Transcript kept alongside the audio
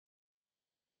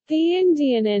The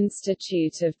Indian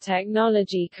Institute of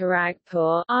Technology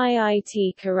Kharagpur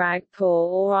 (IIT Kharagpur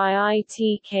or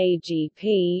IIT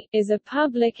KGP) is a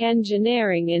public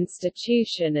engineering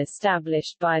institution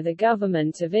established by the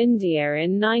Government of India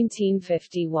in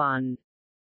 1951.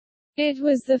 It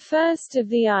was the first of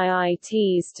the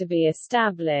IITs to be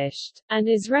established, and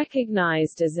is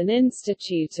recognized as an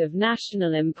institute of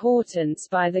national importance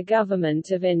by the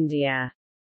Government of India.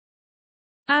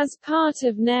 As part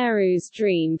of Nehru's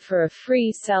dream for a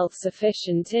free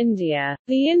self-sufficient India,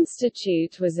 the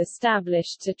institute was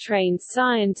established to train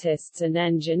scientists and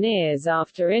engineers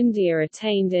after India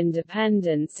attained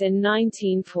independence in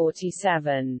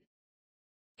 1947.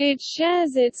 It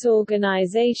shares its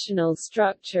organizational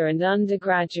structure and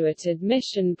undergraduate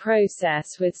admission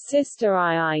process with sister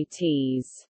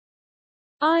IITs.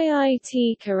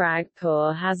 IIT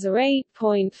Kharagpur has a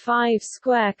 8.5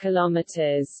 square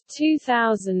kilometers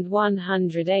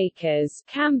 (2,100 acres)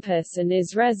 campus and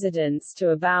is residence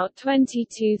to about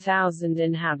 22,000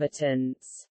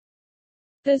 inhabitants.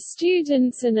 The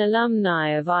students and alumni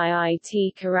of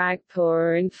IIT Kharagpur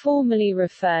are informally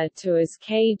referred to as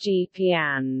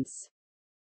KGPians.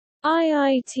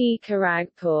 IIT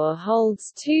Kharagpur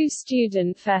holds two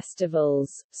student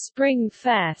festivals, Spring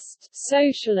Fest,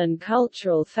 Social and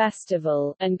Cultural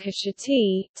Festival, and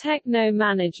Kshati, Techno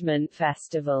Management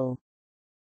Festival.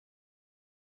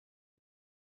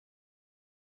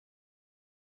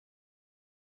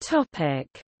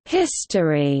 Topic: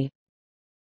 History.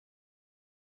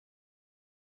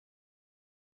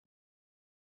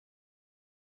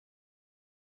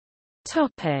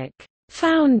 Topic: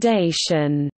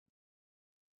 Foundation.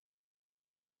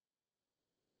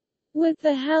 With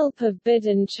the help of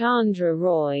Bidhan Chandra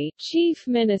Roy, Chief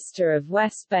Minister of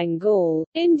West Bengal,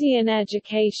 Indian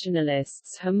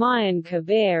educationalists Humayun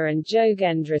Kabir and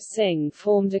Jogendra Singh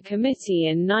formed a committee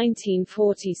in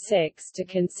 1946 to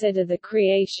consider the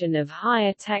creation of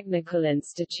higher technical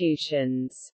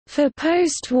institutions for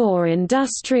post-war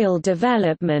industrial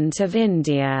development of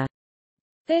India.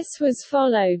 This was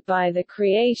followed by the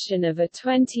creation of a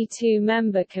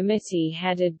 22-member committee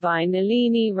headed by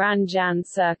Nalini Ranjan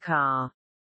Sarkar.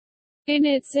 In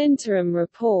its interim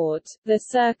report, the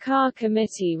Sarkar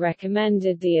Committee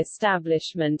recommended the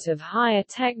establishment of higher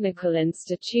technical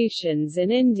institutions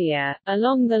in India,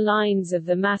 along the lines of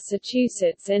the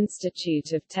Massachusetts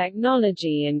Institute of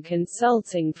Technology and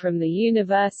Consulting from the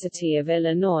University of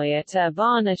Illinois at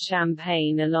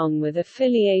Urbana-Champaign along with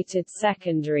affiliated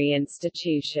secondary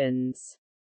institutions.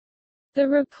 The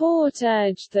report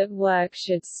urged that work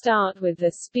should start with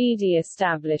the speedy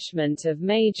establishment of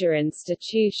major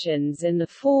institutions in the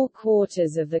four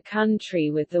quarters of the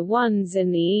country, with the ones in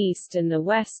the east and the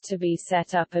west to be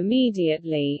set up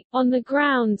immediately, on the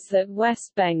grounds that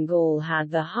West Bengal had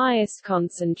the highest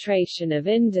concentration of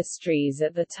industries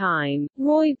at the time.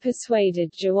 Roy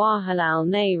persuaded Jawaharlal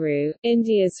Nehru,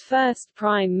 India's first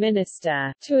Prime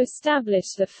Minister, to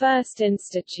establish the first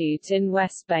institute in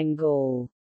West Bengal.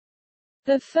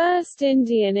 The first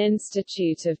Indian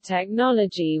Institute of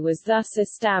Technology was thus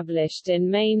established in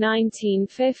May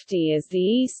 1950 as the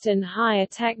Eastern Higher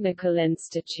Technical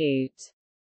Institute.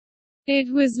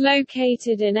 It was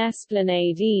located in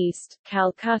Esplanade East,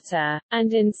 Calcutta,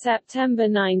 and in September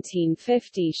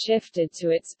 1950 shifted to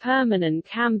its permanent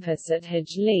campus at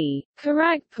Hujli,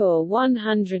 Kharagpur,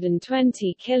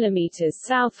 120 km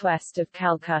southwest of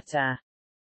Calcutta.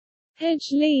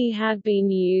 Hujli had been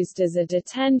used as a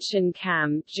detention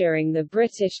camp during the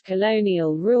British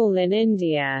colonial rule in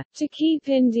India, to keep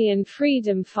Indian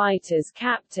freedom fighters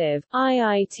captive.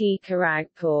 IIT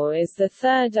Kharagpur is the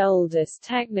third oldest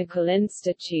technical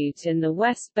institute in the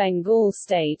West Bengal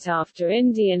state after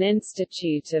Indian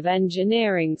Institute of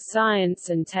Engineering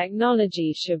Science and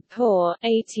Technology Shibpur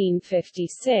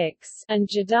 1856 and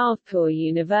Jadavpur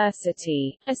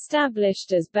University,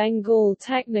 established as Bengal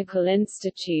Technical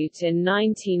Institute in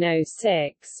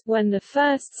 1906. When the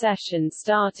first session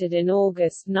started in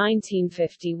August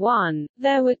 1951,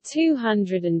 there were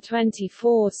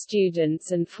 224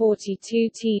 students and 42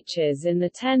 teachers in the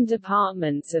 10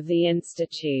 departments of the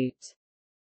institute.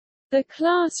 The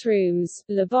classrooms,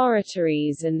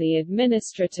 laboratories and the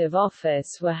administrative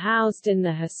office were housed in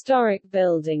the historic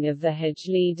building of the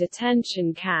Hujli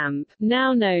detention camp,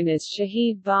 now known as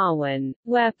Shahid Bhawan,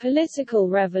 where political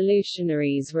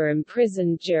revolutionaries were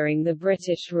imprisoned during the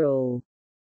British rule.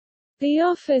 The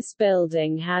office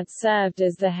building had served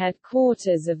as the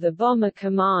headquarters of the Bomber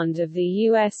Command of the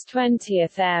U.S.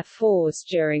 20th Air Force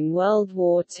during World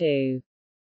War II.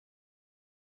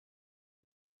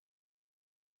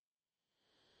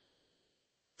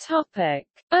 Topic: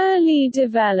 Early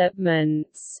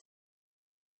developments.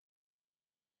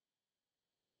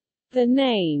 The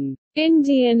name,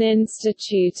 Indian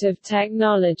Institute of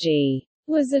Technology,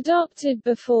 was adopted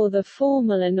before the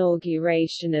formal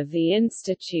inauguration of the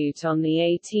institute on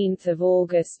 18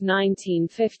 August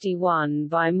 1951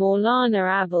 by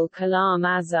Maulana Abul Kalam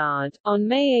Azad. On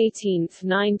May 18,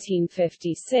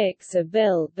 1956, a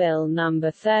Bill No.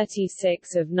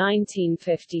 36 of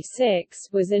 1956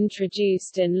 was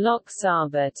introduced in Lok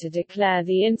Sabha to declare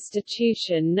the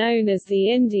institution known as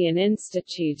the Indian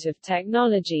Institute of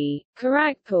Technology,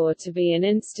 Kharagpur to be an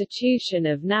institution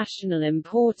of national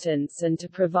importance and to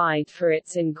provide for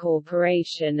its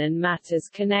incorporation and matters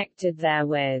connected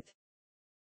therewith.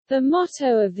 The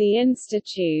motto of the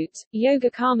institute,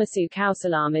 Yogakarmasu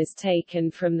Kausalam, is taken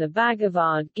from the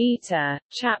Bhagavad Gita,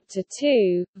 Chapter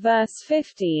 2, verse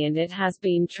 50, and it has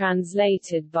been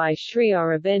translated by Sri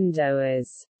Aurobindo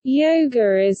as,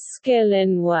 Yoga is skill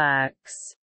in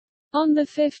works. On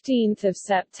 15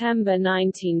 September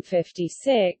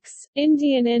 1956,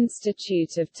 Indian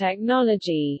Institute of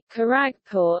Technology,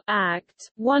 Kharagpur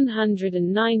Act,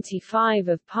 195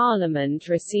 of Parliament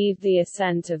received the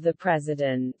assent of the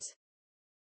President.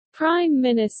 Prime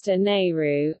Minister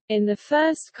Nehru, in the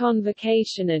first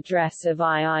convocation address of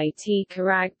IIT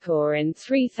Kharagpur in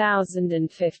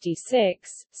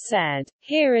 3056, said,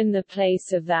 "Here in the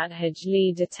place of that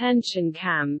Hajli detention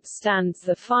camp stands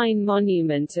the fine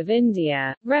monument of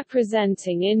India,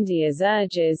 representing India's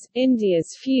urges,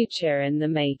 India's future in the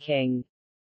making.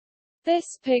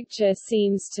 This picture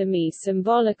seems to me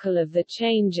symbolical of the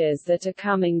changes that are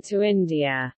coming to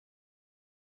India."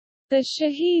 The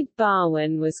Shaheed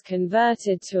Bhawan was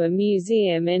converted to a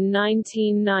museum in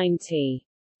 1990.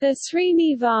 The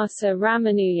Srinivasa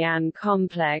Ramanujan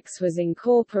complex was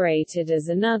incorporated as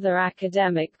another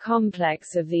academic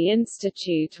complex of the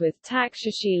institute with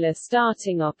Takshashila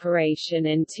starting operation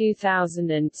in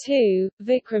 2002,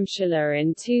 Vikramshila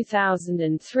in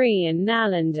 2003 and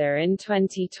Nalanda in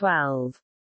 2012.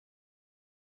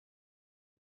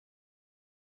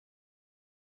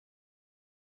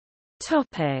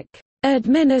 Topic: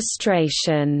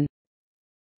 Administration.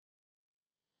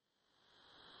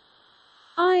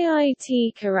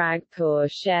 IIT Kharagpur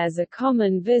shares a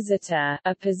common visitor,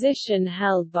 a position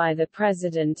held by the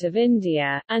President of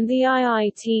India, and the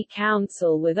IIT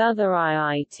Council with other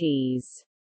IITs.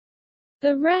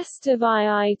 The rest of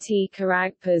IIT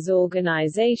Kharagpur's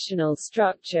organizational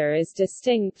structure is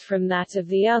distinct from that of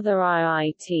the other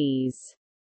IITs.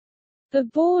 The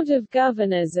Board of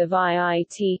Governors of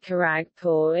IIT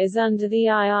Kharagpur is under the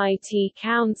IIT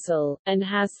Council, and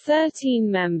has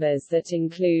 13 members that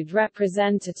include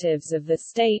representatives of the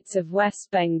states of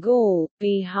West Bengal,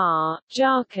 Bihar,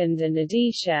 Jharkhand and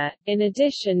Odisha, in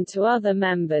addition to other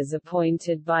members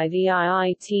appointed by the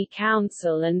IIT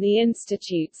Council and the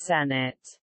Institute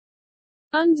Senate.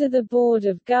 Under the Board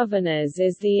of Governors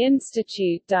is the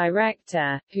Institute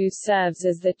Director, who serves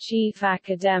as the Chief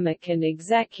Academic and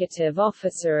Executive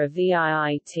Officer of the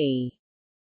IIT.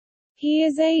 He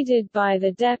is aided by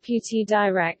the Deputy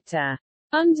Director.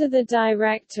 Under the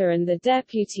Director and the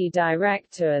Deputy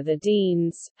Director are the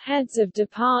Deans, Heads of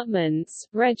Departments,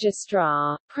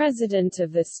 Registrar, President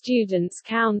of the Students'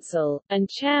 Council, and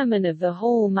Chairman of the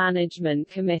Hall Management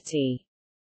Committee.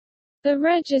 The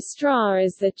Registrar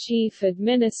is the Chief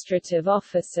Administrative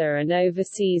Officer and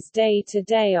oversees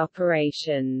day-to-day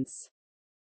operations.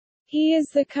 He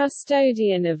is the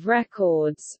custodian of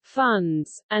records,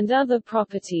 funds, and other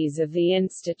properties of the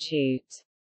Institute.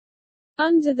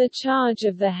 Under the charge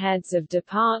of the heads of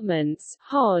departments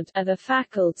 (HOD) are the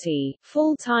faculty,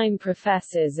 full-time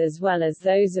professors as well as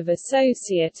those of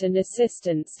associate and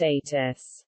assistant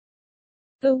status.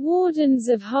 The wardens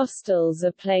of hostels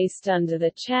are placed under the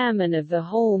chairman of the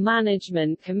Hall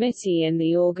Management Committee in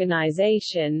the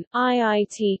organization.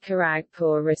 IIT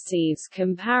Kharagpur receives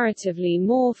comparatively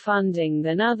more funding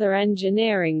than other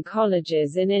engineering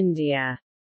colleges in India.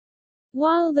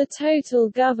 While the total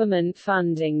government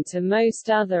funding to most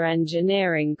other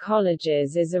engineering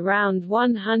colleges is around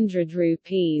 100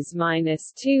 rupees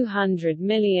minus 200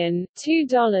 million,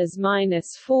 $2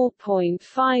 minus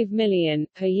 4.5 million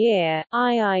per year,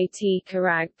 IIT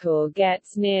Kharagpur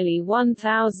gets nearly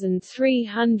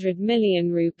 1,300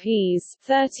 million rupees,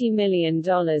 $30 million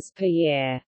per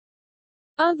year.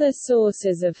 Other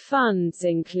sources of funds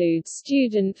include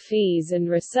student fees and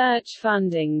research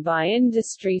funding by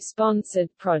industry-sponsored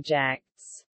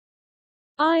projects.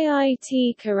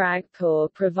 IIT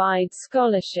Kharagpur provides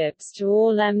scholarships to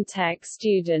all M.Tech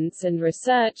students and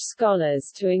research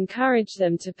scholars to encourage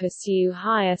them to pursue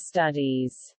higher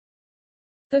studies.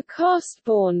 The cost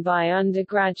borne by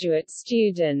undergraduate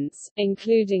students,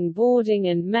 including boarding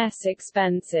and mess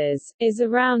expenses, is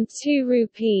around 2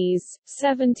 rupees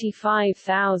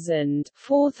 (75,000,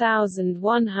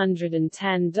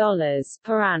 $4,110)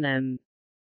 per annum.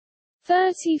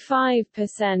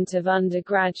 35% of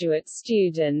undergraduate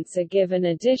students are given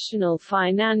additional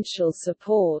financial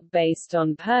support based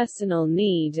on personal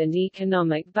need and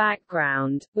economic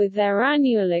background, with their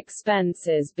annual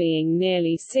expenses being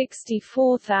nearly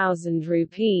 64,000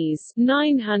 rupees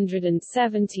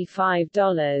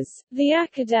 $975. The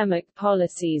academic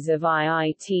policies of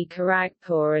IIT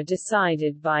Kharagpur are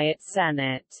decided by its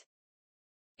Senate.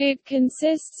 It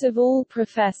consists of all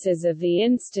professors of the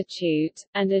institute,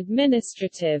 and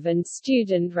administrative and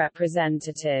student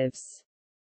representatives.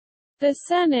 The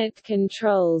Senate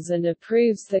controls and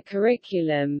approves the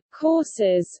curriculum,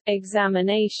 courses,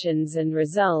 examinations and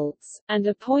results, and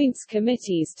appoints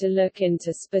committees to look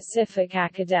into specific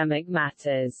academic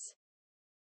matters.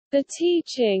 The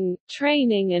teaching,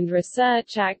 training and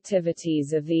research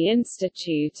activities of the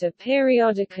institute are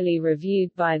periodically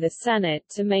reviewed by the Senate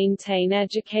to maintain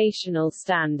educational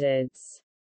standards.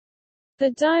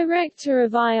 The director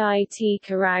of IIT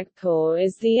Kharagpur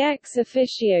is the ex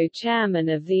officio chairman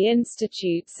of the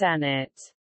Institute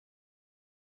Senate.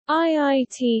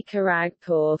 IIT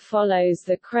Kharagpur follows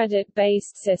the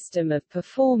credit-based system of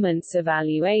performance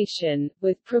evaluation,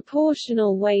 with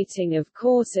proportional weighting of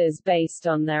courses based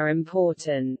on their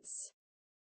importance.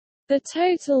 The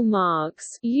total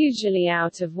marks, usually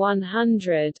out of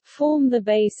 100, form the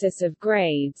basis of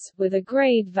grades, with a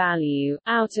grade value,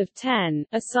 out of 10,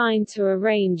 assigned to a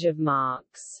range of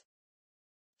marks.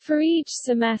 For each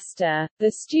semester, the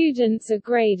students are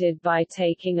graded by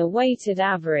taking a weighted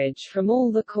average from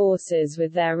all the courses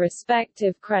with their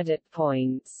respective credit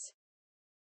points.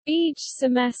 Each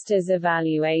semester's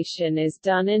evaluation is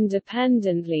done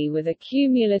independently with a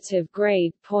cumulative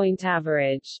grade point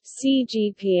average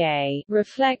 (CGPA)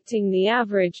 reflecting the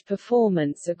average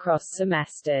performance across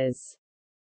semesters.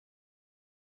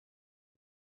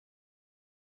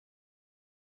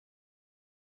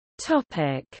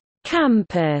 Topic: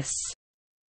 Campus.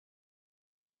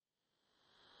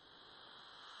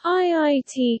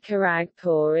 IIT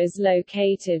Kharagpur is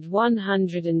located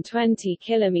 120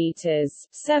 kilometers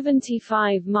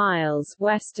 (75 miles)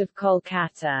 west of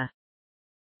Kolkata.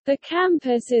 The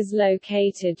campus is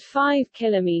located 5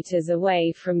 kilometers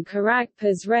away from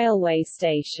Kharagpur's railway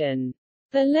station.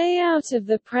 The layout of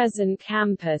the present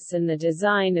campus and the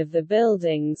design of the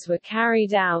buildings were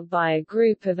carried out by a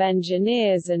group of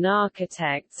engineers and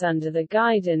architects under the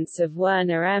guidance of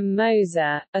Werner M.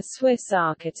 Moser, a Swiss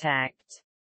architect.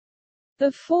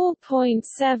 The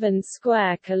 4.7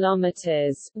 square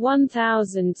kilometers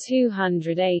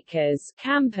 (1,200 acres)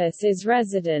 campus is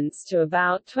residence to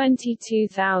about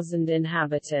 22,000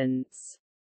 inhabitants.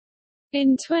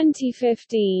 In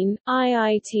 2015,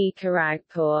 IIT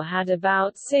Kharagpur had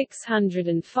about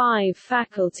 605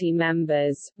 faculty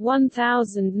members,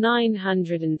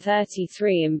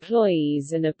 1,933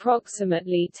 employees and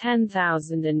approximately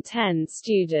 10,010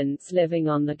 students living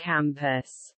on the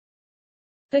campus.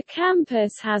 The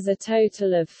campus has a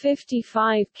total of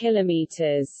 55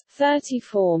 kilometers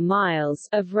 (34 miles)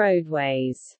 of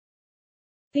roadways.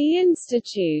 The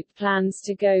institute plans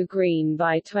to go green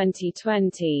by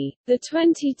 2020. The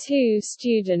 22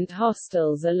 student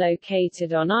hostels are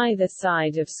located on either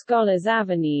side of Scholars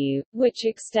Avenue, which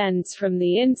extends from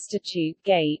the institute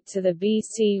gate to the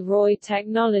B.C. Roy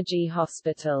Technology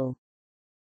Hospital.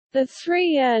 The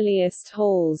three earliest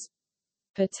halls,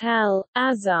 Patel,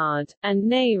 Azad, and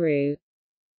Nehru,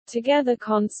 together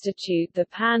constitute the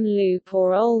Pan Loop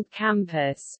or Old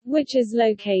Campus, which is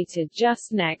located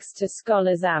just next to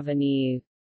Scholars Avenue.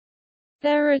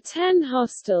 There are 10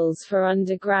 hostels for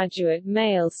undergraduate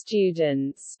male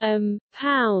students,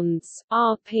 Pounds,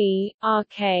 RP,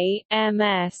 RK,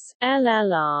 MS,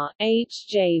 LLR,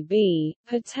 HJB,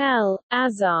 Patel,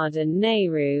 Azad and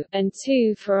Nehru, and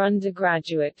 2 for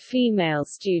undergraduate female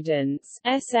students,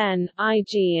 SN,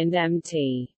 IG and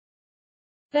MT.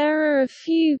 There are a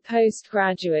few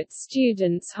postgraduate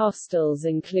students' hostels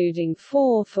including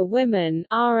 4 for women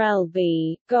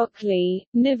RLB, Gopali,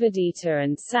 Nivedita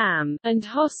and SAM, and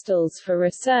hostels for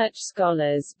research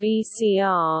scholars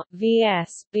BCR,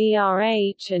 VS,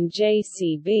 BRH and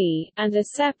JCB, and a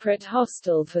separate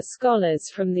hostel for scholars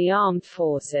from the armed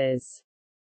forces.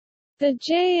 The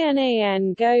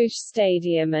JNAN Ghosh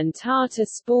Stadium and Tata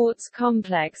Sports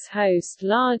Complex host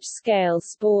large-scale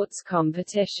sports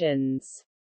competitions.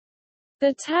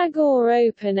 The Tagore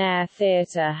Open Air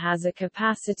Theatre has a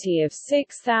capacity of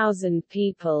 6,000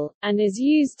 people, and is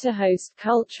used to host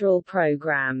cultural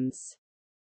programs.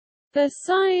 The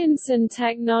Science and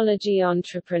Technology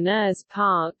Entrepreneurs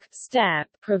Park (STEP)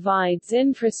 provides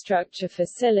infrastructure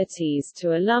facilities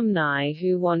to alumni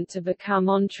who want to become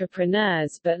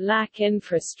entrepreneurs but lack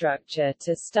infrastructure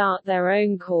to start their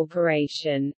own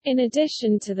corporation. In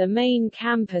addition to the main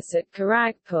campus at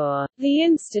Kharagpur, the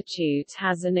institute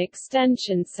has an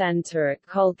extension center at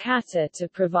Kolkata to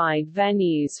provide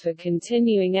venues for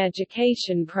continuing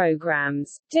education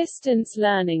programs, distance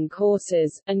learning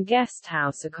courses, and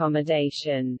guesthouse accommodation.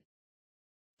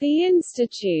 The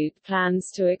institute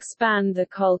plans to expand the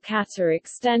Kolkata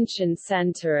Extension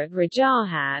Center at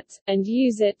Rajarhat, and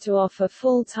use it to offer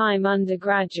full-time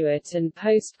undergraduate and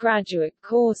postgraduate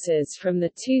courses from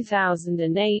the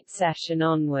 2008 session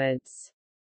onwards.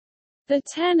 The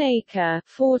 10-acre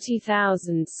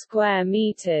 (40,000 square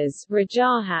meters)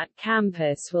 Rajarhat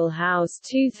campus will house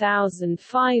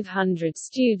 2,500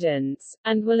 students,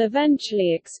 and will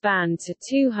eventually expand to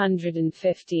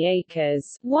 250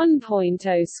 acres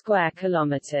 (1.0 square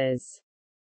kilometers).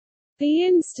 The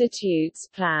institute's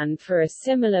plan for a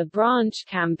similar branch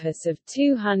campus of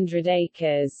 200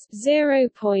 acres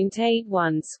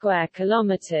 (0.81 square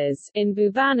kilometers) in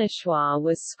Bhubaneswar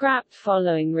was scrapped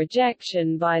following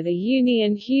rejection by the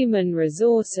Union Human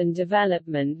Resource and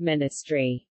Development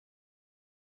Ministry.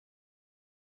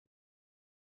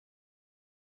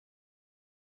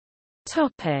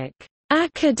 Topic: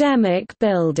 Academic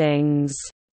buildings.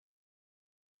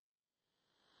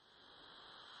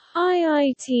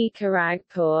 IIT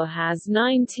Kharagpur has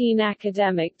 19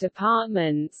 academic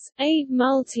departments, 8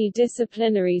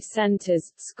 multidisciplinary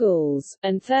centers, schools,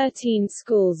 and 13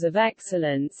 schools of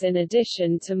excellence in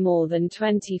addition to more than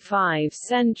 25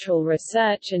 central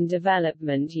research and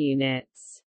development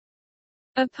units.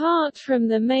 Apart from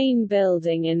the main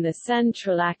building in the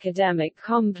central academic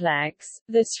complex,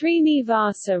 the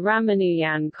Srinivasa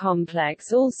Ramanujan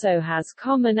complex also has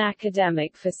common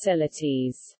academic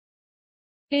facilities.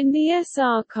 In the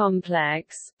SR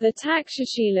complex, the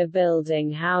Takshashila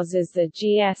building houses the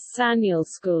G.S. Sanyal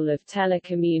School of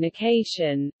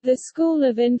Telecommunication, the School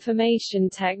of Information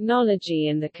Technology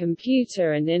and the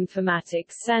Computer and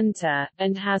Informatics Center,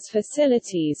 and has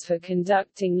facilities for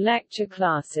conducting lecture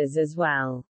classes as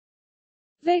well.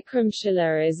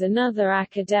 Vikramshila is another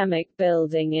academic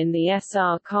building in the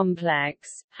SR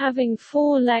complex, having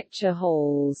 4 lecture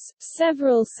halls,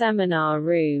 several seminar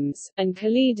rooms, and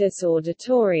Kalidas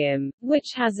Auditorium,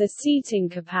 which has a seating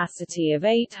capacity of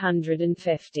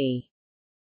 850.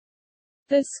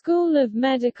 The School of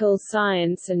Medical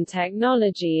Science and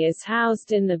Technology is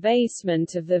housed in the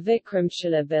basement of the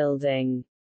Vikramshila building.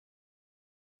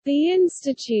 The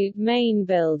institute main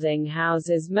building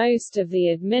houses most of the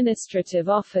administrative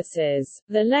offices,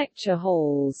 the lecture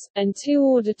halls, and 2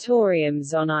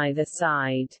 auditoriums on either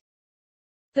side.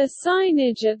 The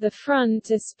signage at the front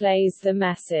displays the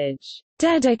message,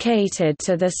 "Dedicated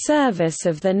to the service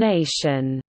of the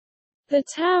nation." The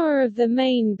tower of the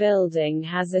main building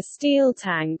has a steel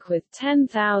tank with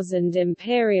 10,000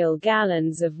 imperial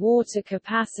gallons of water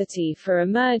capacity for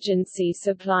emergency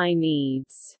supply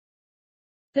needs.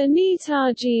 The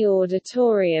Netaji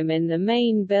Auditorium in the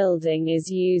main building is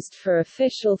used for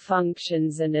official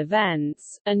functions and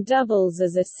events, and doubles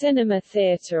as a cinema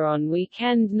theatre on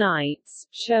weekend nights,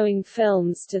 showing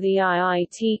films to the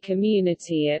IIT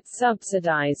community at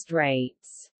subsidized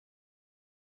rates.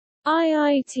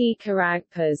 IIT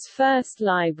Kharagpur's first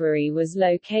library was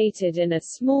located in a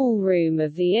small room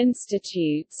of the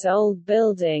institute's old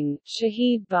building,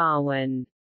 Shahid Bhawan.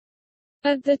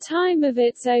 At the time of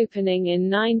its opening in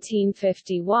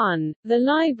 1951, the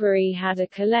library had a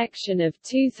collection of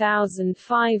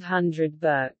 2,500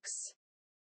 books.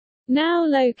 Now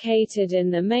located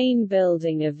in the main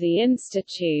building of the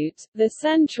institute, the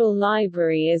Central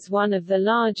Library is one of the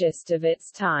largest of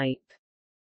its type.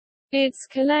 Its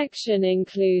collection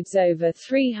includes over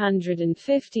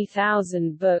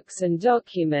 350,000 books and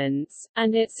documents,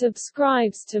 and it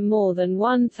subscribes to more than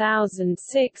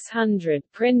 1,600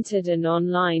 printed and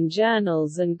online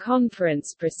journals and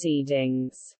conference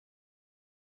proceedings.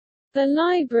 The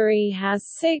library has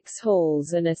 6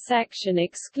 halls and a section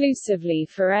exclusively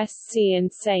for SC and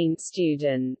SAINT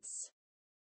students.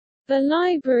 The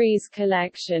library's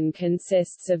collection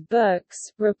consists of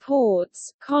books,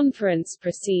 reports, conference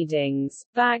proceedings,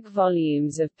 back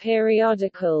volumes of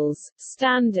periodicals,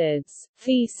 standards,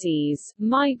 theses,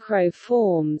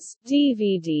 microforms,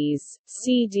 DVDs,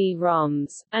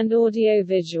 CD-ROMs, and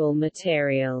audiovisual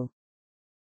material.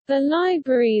 The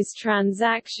library's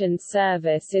transaction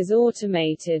service is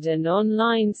automated and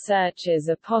online searches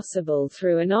are possible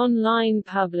through an online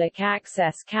public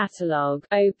access catalog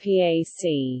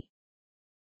 (OPAC).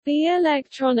 The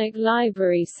electronic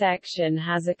library section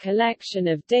has a collection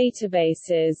of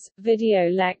databases, video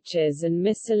lectures and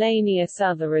miscellaneous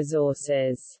other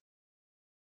resources.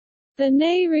 The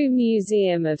Nehru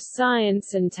Museum of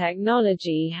Science and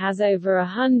Technology has over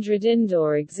 100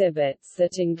 indoor exhibits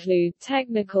that include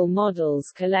technical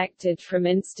models collected from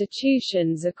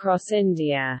institutions across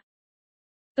India.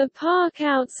 The park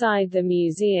outside the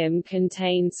museum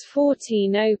contains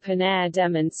 14 open-air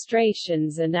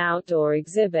demonstrations and outdoor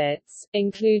exhibits,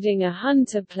 including a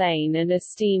Hunter plane and a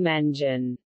steam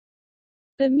engine.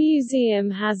 The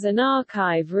museum has an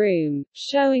archive room,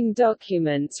 showing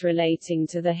documents relating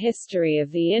to the history of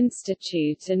the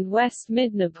institute and West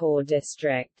Midnapore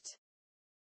district.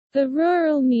 The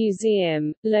Rural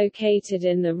Museum, located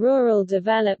in the Rural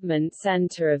Development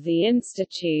Center of the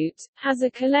Institute, has a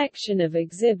collection of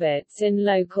exhibits in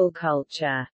local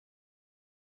culture.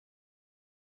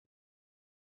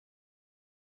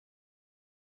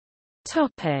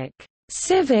 Topic: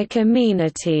 Civic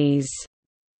amenities.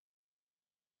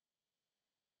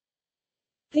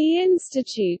 The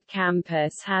Institute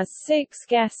campus has 6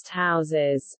 guest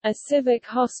houses, a civic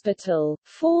hospital,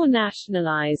 4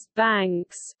 nationalized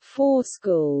banks, 4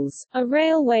 schools, a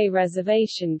railway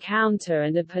reservation counter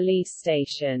and a police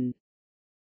station.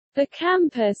 The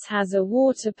campus has a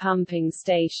water pumping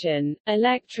station,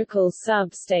 electrical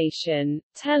substation,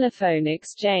 telephone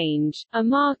exchange, a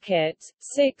market,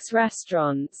 6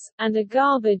 restaurants, and a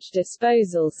garbage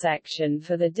disposal section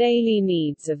for the daily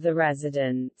needs of the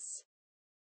residents.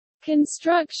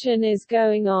 Construction is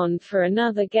going on for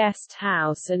another guest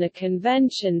house and a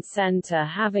convention center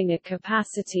having a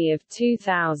capacity of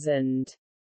 2,000.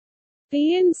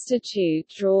 The institute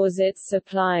draws its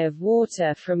supply of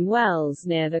water from wells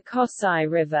near the Kosai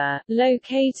River,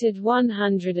 located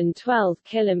 112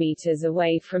 kilometers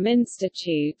away from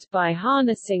institute, by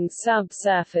harnessing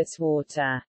subsurface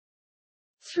water.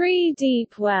 3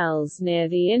 deep wells near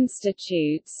the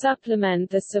institute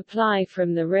supplement the supply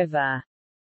from the river.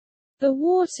 The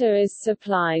water is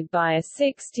supplied by a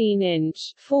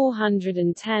 16-inch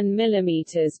 (410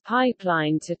 mm)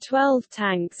 pipeline to 12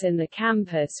 tanks in the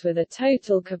campus with a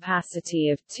total capacity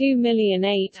of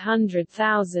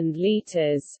 2,800,000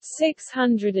 liters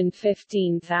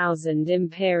 (615,000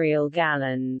 imperial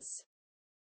gallons).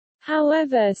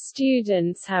 However,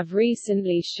 students have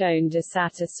recently shown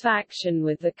dissatisfaction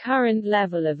with the current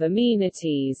level of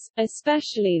amenities,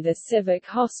 especially the Civic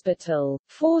Hospital,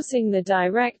 forcing the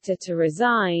director to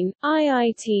resign.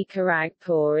 IIT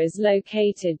Kharagpur is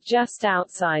located just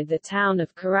outside the town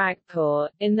of Kharagpur,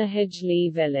 in the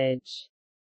Hajli village.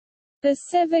 The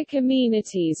civic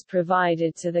amenities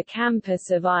provided to the campus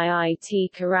of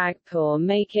IIT Kharagpur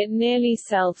make it nearly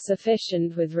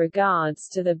self-sufficient with regards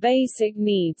to the basic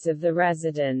needs of the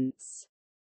residents.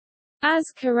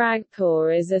 As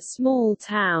Kharagpur is a small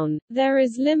town, there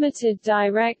is limited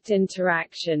direct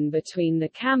interaction between the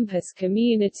campus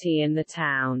community and the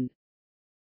town.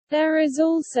 There is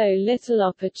also little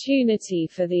opportunity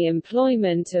for the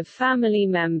employment of family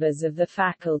members of the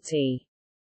faculty.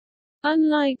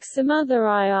 Unlike some other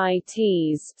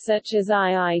IITs, such as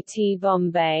IIT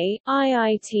Bombay,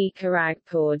 IIT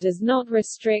Kharagpur does not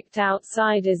restrict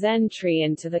outsiders' entry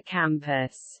into the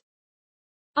campus.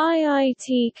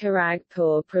 IIT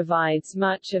Kharagpur provides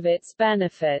much of its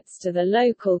benefits to the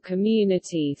local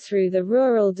community through the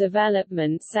Rural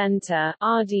Development Center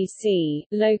 (RDC),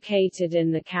 located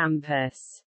in the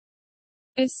campus.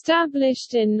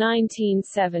 Established in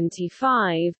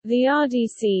 1975, the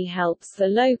RDC helps the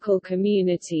local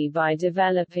community by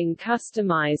developing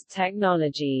customized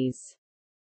technologies.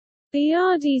 The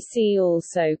RDC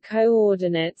also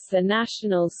coordinates the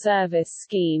National Service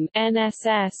Scheme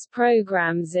 (NSS)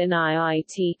 programs in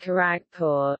IIT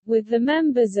Kharagpur, with the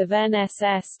members of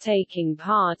NSS taking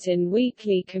part in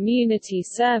weekly community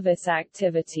service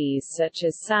activities such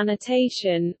as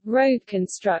sanitation, road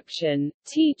construction,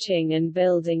 teaching and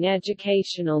building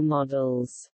educational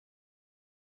models.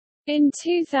 In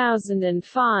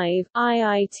 2005,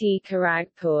 IIT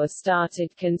Kharagpur started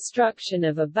construction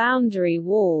of a boundary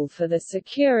wall for the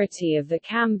security of the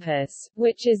campus,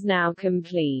 which is now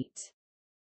complete.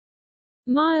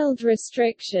 Mild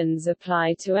restrictions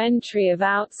apply to entry of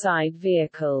outside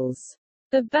vehicles.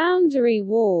 The boundary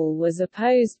wall was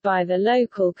opposed by the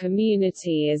local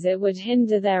community as it would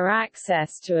hinder their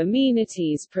access to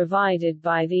amenities provided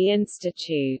by the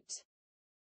institute.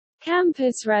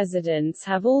 Campus residents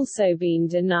have also been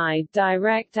denied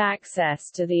direct access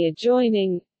to the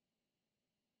adjoining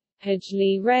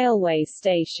Hajli railway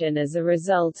station as a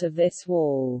result of this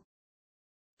wall.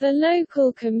 The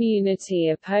local community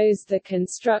opposed the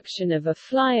construction of a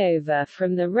flyover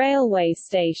from the railway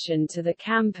station to the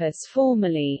campus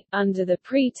formally, under the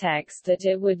pretext that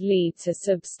it would lead to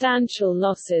substantial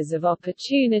losses of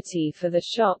opportunity for the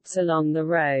shops along the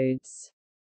roads.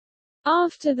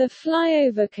 After the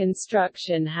flyover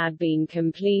construction had been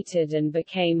completed and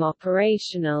became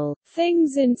operational,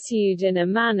 things ensued in a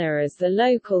manner as the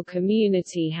local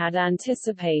community had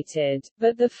anticipated,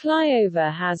 but the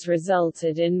flyover has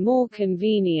resulted in more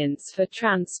convenience for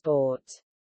transport.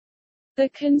 The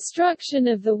construction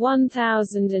of the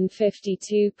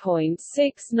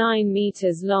 1,052.69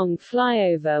 meters long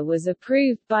flyover was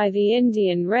approved by the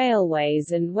Indian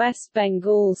Railways and West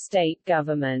Bengal state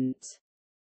government.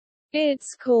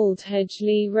 It's called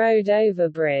Hujli Road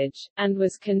Overbridge, and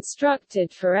was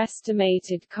constructed for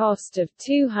estimated cost of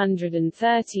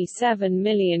 237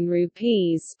 million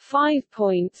rupees,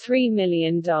 $5.3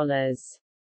 million.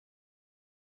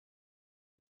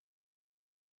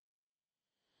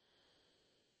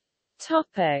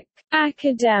 Topic: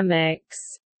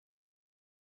 Academics.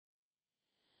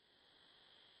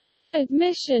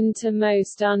 Admission to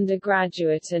most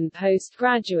undergraduate and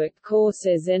postgraduate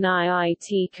courses in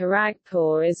IIT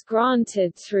Kharagpur is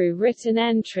granted through written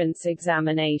entrance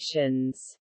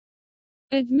examinations.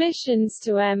 Admissions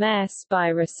to MS by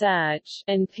research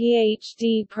and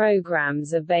PhD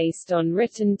programs are based on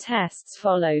written tests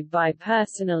followed by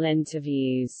personal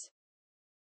interviews.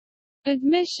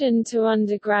 Admission to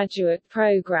undergraduate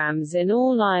programs in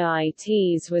all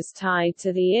IITs was tied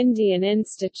to the Indian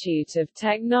Institute of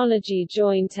Technology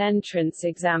Joint Entrance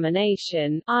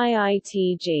Examination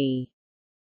 (IITG).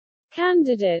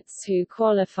 Candidates who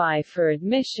qualify for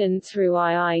admission through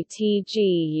IITG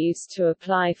used to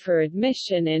apply for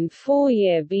admission in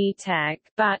 4-year B.Tech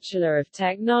Bachelor of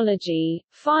Technology,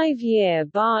 5-year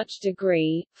Bach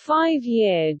degree,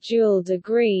 5-year dual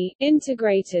degree,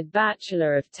 Integrated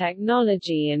Bachelor of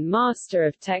Technology and Master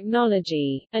of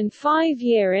Technology, and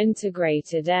 5-year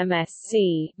Integrated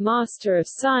MSc Master of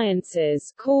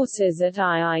Sciences courses at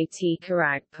IIT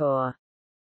Kharagpur.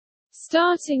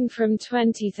 Starting from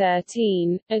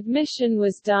 2013, admission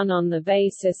was done on the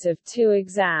basis of 2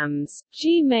 exams,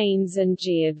 G Mains and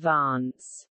G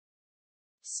Advance.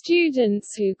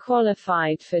 Students who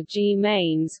qualified for G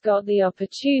Mains got the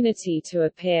opportunity to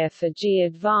appear for G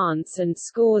Advance, and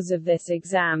scores of this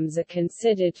exams are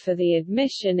considered for the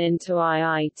admission into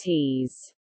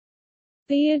IITs.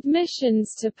 The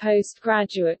admissions to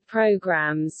postgraduate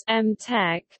programs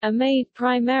 (M.Tech) are made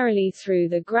primarily through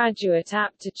the Graduate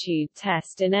Aptitude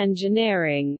Test in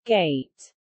Engineering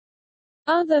 (GATE).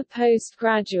 Other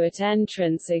postgraduate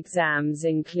entrance exams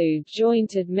include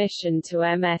Joint Admission to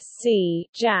MSc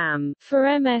 (JAM) for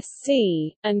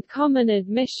MSc, and Common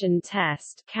Admission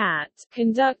Test (CAT)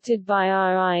 conducted by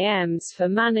RIMs for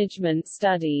Management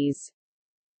Studies.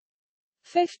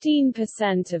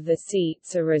 15% of the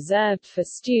seats are reserved for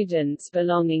students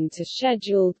belonging to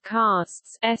scheduled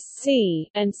castes (SC),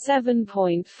 and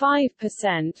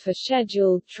 7.5% for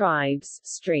scheduled tribes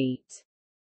 (Street).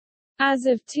 As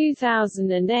of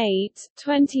 2008,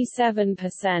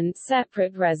 27%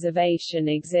 separate reservation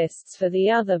exists for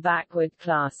the other backward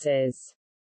classes.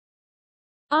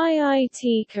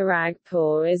 IIT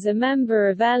Kharagpur is a member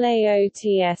of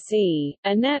LAOTSE,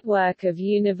 a network of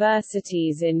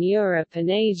universities in Europe and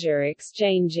Asia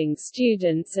exchanging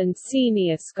students and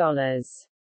senior scholars.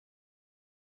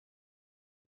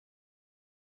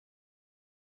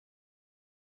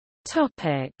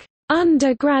 Topic: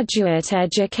 Undergraduate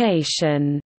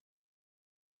education.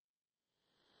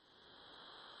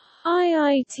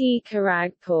 IIT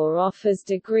Kharagpur offers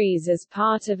degrees as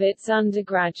part of its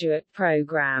undergraduate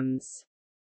programs.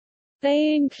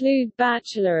 They include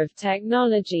Bachelor of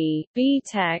Technology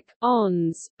 (B.Tech),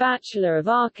 HONS, Bachelor of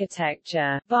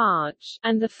Architecture (BARCH),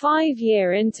 and the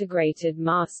 5-year Integrated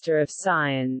Master of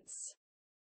Science.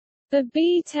 The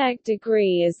B.Tech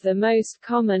degree is the most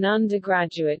common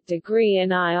undergraduate degree in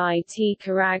IIT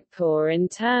Kharagpur in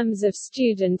terms of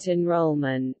student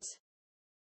enrollment.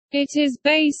 It is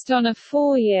based on a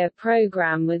 4-year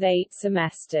program with 8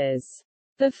 semesters.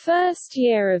 The first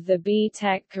year of the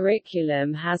B.Tech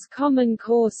curriculum has common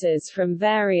courses from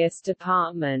various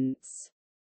departments.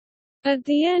 At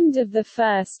the end of the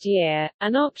first year,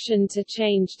 an option to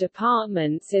change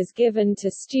departments is given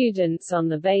to students on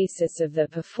the basis of their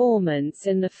performance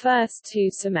in the first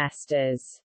 2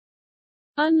 semesters.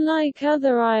 Unlike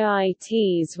other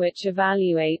IITs which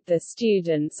evaluate the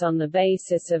students on the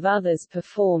basis of others'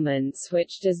 performance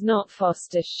which does not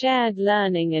foster shared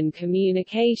learning and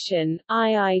communication,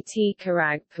 IIT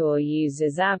Kharagpur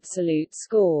uses absolute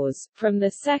scores. From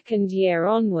the second year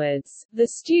onwards, the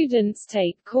students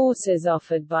take courses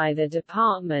offered by the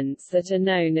departments that are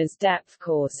known as depth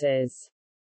courses.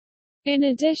 In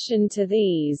addition to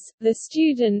these, the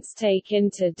students take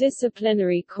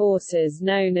interdisciplinary courses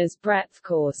known as breadth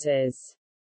courses.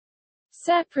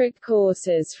 Separate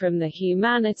courses from the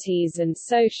Humanities and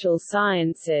Social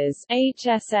Sciences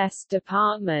 (HSS)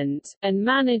 department, and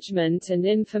Management and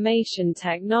Information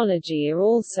Technology are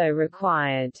also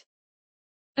required.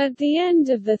 At the end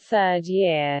of the third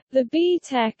year, the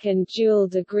B.Tech and dual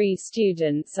degree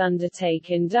students undertake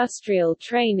industrial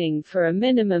training for a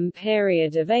minimum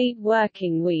period of 8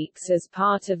 working weeks as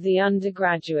part of the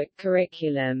undergraduate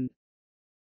curriculum.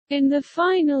 In the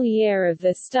final year of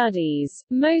the studies,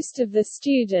 most of the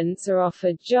students are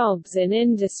offered jobs in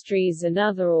industries and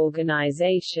other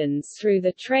organizations through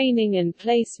the Training and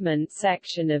Placement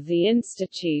section of the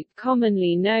institute,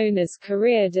 commonly known as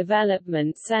Career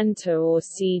Development Center or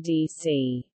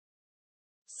CDC.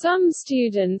 Some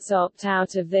students opt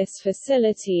out of this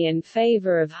facility in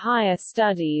favor of higher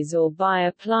studies or by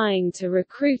applying to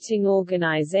recruiting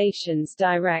organizations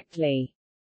directly.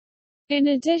 In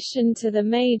addition to the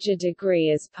major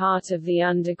degree as part of the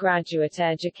undergraduate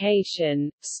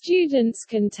education, students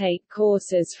can take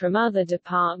courses from other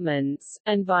departments,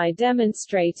 and by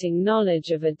demonstrating knowledge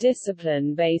of a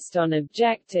discipline based on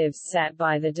objectives set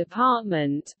by the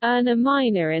department, earn a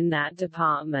minor in that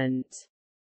department.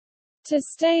 To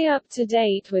stay up to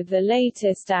date with the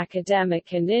latest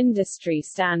academic and industry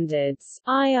standards,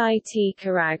 IIT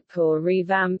Kharagpur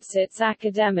revamps its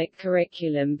academic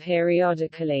curriculum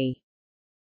periodically.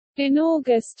 In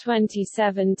August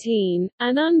 2017,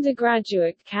 an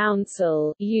Undergraduate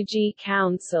Council (UG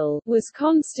Council) was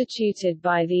constituted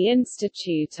by the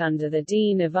Institute under the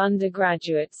Dean of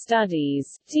Undergraduate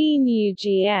Studies (Dean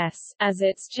UGS) as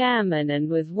its chairman and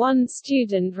with one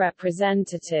student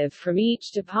representative from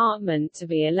each department to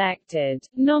be elected,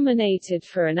 nominated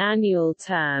for an annual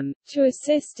term, to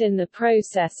assist in the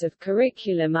process of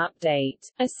curriculum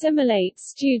update, assimilate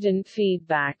student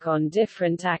feedback on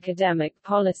different academic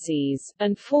policies,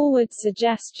 and forward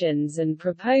suggestions and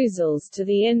proposals to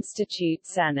the Institute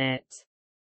Senate.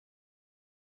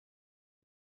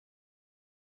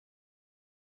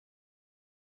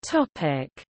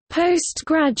 Topic: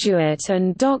 Postgraduate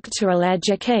and doctoral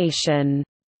education.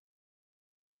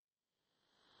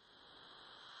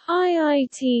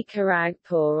 IIT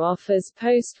Kharagpur offers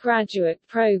postgraduate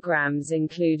programs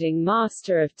including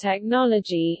Master of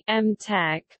Technology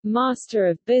 (M.Tech), Master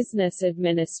of Business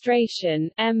Administration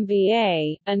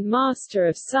 (MBA), and Master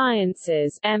of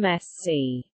Sciences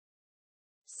 (MSc).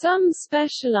 Some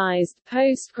specialized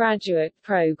postgraduate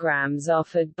programs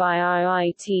offered by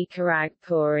IIT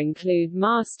Kharagpur include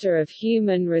Master of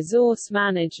Human Resource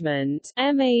Management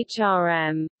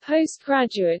 (MHRM),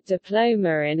 Postgraduate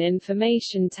Diploma in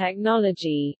Information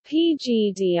Technology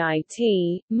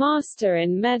 (PGDIT), Master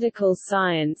in Medical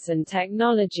Science and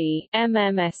Technology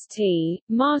 (MMST),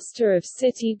 Master of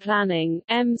City Planning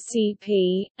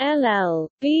 (MCP),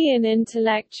 LL.B. in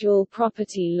Intellectual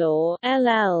Property Law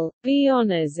 (LL.B.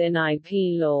 Honors in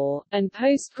IP Law), and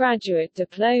Postgraduate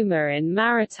Diploma in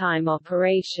Maritime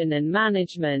Operation and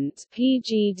Management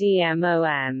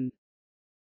 (PGDMOM).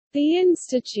 The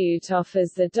institute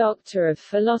offers the Doctor of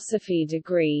Philosophy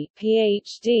degree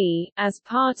 (PhD) as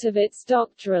part of its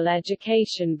doctoral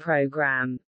education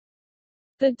program.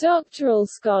 The doctoral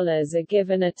scholars are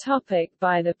given a topic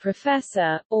by the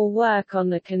professor, or work on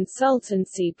the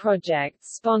consultancy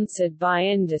projects sponsored by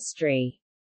industry.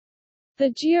 The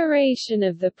duration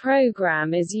of the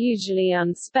program is usually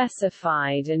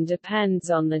unspecified and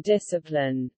depends on the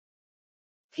discipline.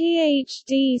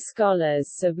 PhD scholars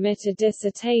submit a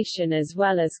dissertation as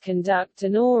well as conduct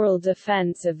an oral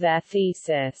defense of their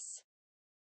thesis.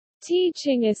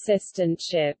 Teaching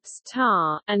assistantships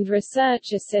 (TAR) and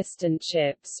research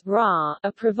assistantships (RA)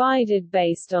 are provided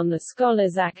based on the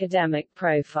scholar's academic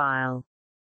profile.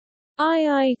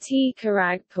 IIT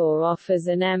Kharagpur offers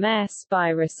an MS by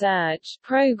Research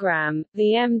program,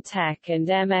 the M.Tech and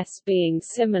MS being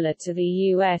similar to the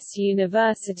U.S.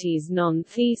 university's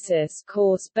non-thesis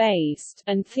course-based,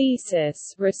 and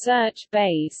thesis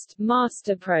research-based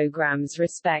master programs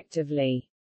respectively.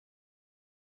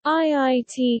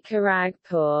 IIT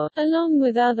Kharagpur, along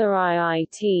with other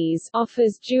IITs,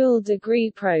 offers dual degree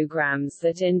programs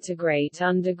that integrate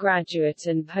undergraduate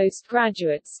and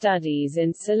postgraduate studies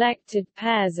in selected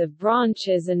pairs of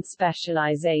branches and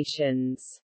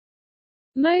specializations.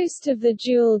 Most of the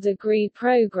dual degree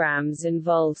programs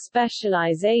involve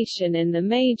specialization in the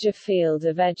major field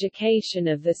of education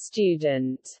of the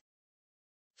student.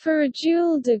 For a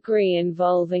dual degree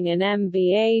involving an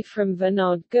MBA from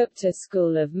Vinod Gupta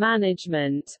School of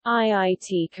Management,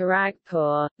 IIT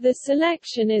Kharagpur, the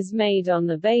selection is made on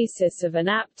the basis of an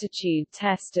aptitude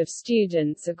test of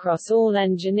students across all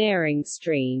engineering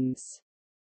streams.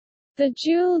 The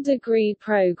dual degree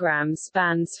program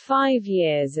spans 5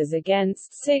 years as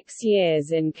against 6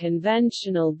 years in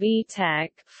conventional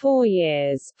B.Tech, 4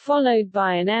 years, followed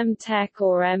by an M.Tech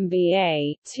or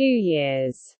MBA, 2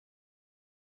 years.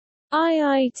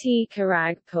 IIT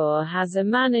Kharagpur has a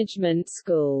management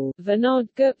school, Vinod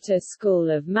Gupta School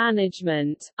of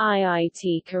Management,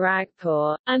 IIT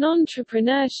Kharagpur, an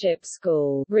entrepreneurship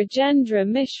school, Rajendra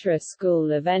Mishra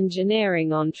School of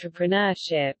Engineering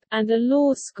Entrepreneurship, and a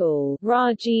law school,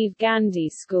 Rajiv Gandhi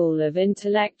School of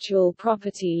Intellectual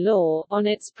Property Law, on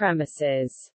its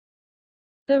premises.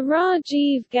 The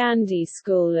Rajiv Gandhi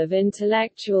School of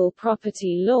Intellectual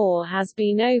Property Law has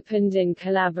been opened in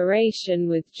collaboration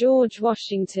with George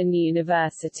Washington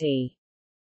University.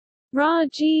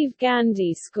 Rajiv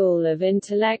Gandhi School of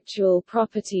Intellectual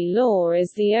Property Law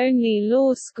is the only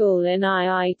law school in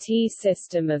IIT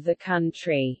system of the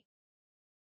country.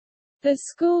 The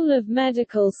School of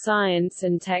Medical Science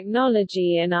and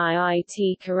Technology in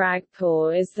IIT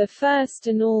Kharagpur is the first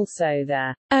and also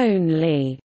the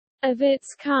only of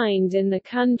its kind in the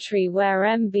country where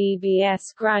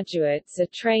MBBS graduates are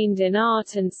trained in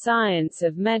art and science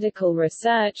of medical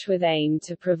research with aim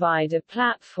to provide a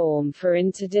platform for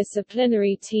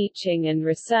interdisciplinary teaching and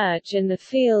research in the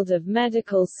field of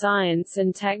medical science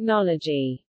and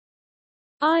technology.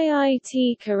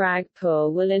 IIT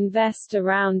Kharagpur will invest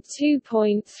around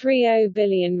 2.30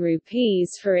 billion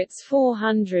rupees for its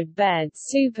 400-bed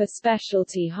super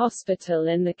specialty hospital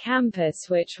in the campus,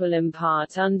 which will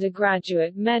impart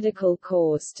undergraduate medical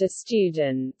course to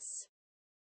students.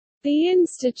 The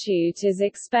institute is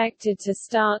expected to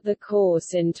start the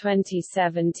course in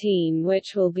 2017,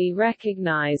 which will be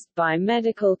recognized by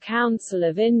Medical Council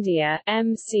of India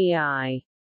 (MCI).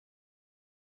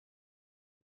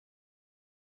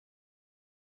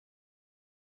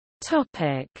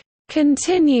 Topic: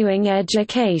 Continuing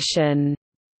education.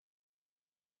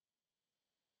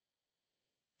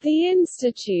 The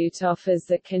institute offers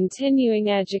the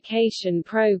Continuing Education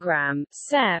Program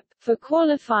 (CEP) for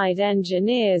qualified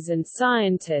engineers and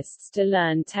scientists to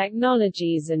learn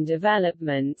technologies and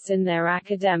developments in their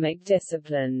academic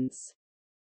disciplines.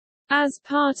 As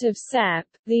part of CEP,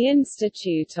 the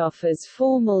institute offers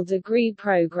formal degree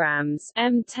programs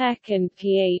 (M.Tech and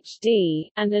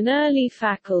Ph.D.) and an early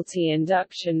faculty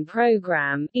induction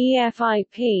program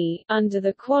 (EFIP) under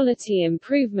the Quality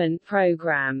Improvement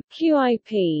Program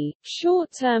 (QIP),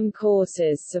 short-term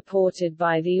courses supported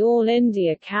by the All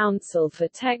India Council for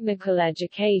Technical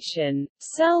Education,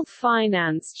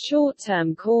 self-financed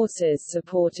short-term courses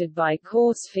supported by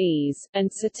course fees, and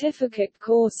certificate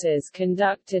courses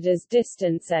conducted as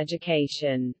distance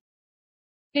education.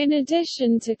 In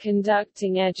addition to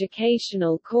conducting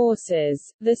educational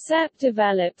courses, the CEP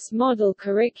develops model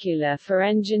curricula for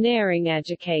engineering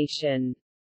education.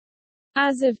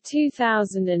 As of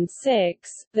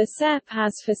 2006, the CEP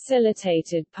has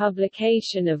facilitated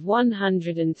publication of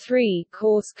 103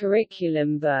 course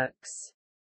curriculum books.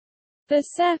 The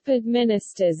CEP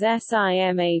administers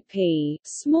SIMAP,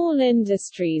 Small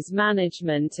Industries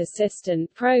Management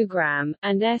Assistant Program,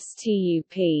 and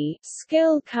STUP,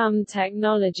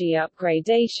 Skill-cum-Technology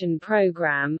Upgradation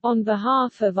Program, on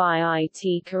behalf of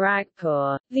IIT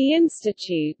Kharagpur, the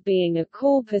institute being a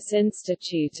corpus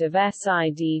institute of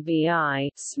SIDBI,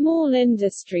 Small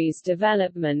Industries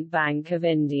Development Bank of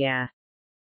India.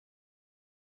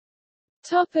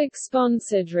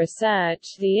 Sponsored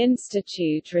research. The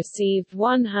institute received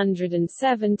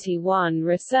 171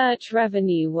 research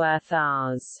revenue worth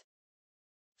Rs.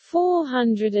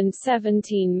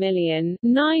 417 million,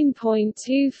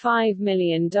 $9.25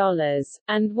 million,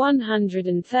 and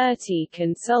 130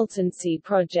 consultancy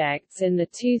projects in the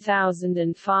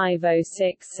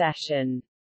 2005-06 session.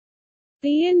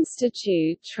 The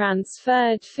institute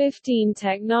transferred 15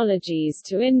 technologies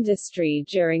to industry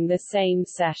during the same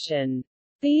session.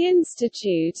 The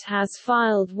institute has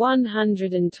filed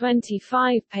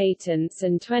 125 patents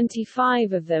and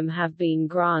 25 of them have been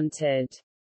granted.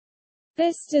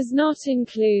 This does not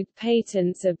include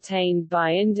patents obtained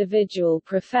by individual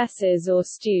professors or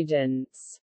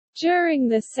students. During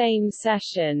the same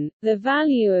session, the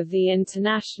value of the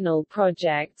international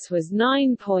projects was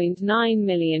 9.9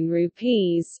 million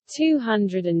rupees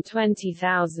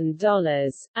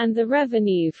 $220,000, and the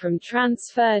revenue from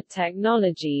transferred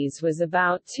technologies was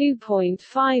about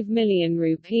 2.5 million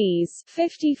rupees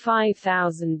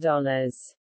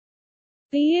 $55,000.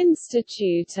 The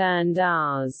institute earned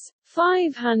Rs.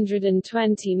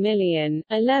 $520 million,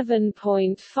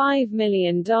 $11.5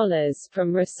 million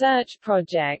from research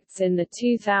projects in the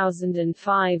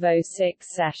 2005-06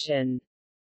 session.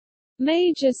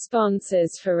 Major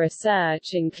sponsors for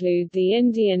research include the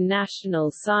Indian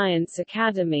National Science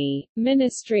Academy,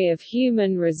 Ministry of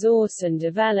Human Resource and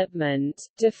Development,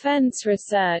 Defense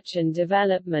Research and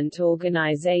Development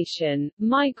Organization,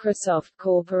 Microsoft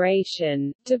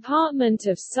Corporation, Department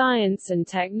of Science and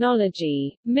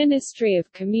Technology, Ministry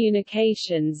of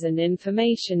Communications and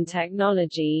Information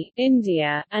Technology,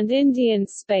 India, and Indian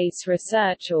Space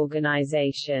Research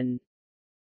Organization.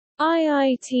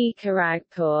 IIT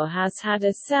Kharagpur has had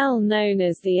a cell known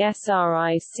as the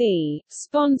SRIC,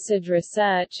 Sponsored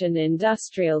Research and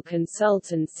Industrial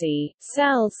Consultancy,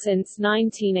 cell since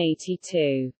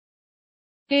 1982.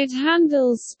 It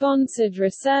handles sponsored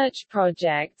research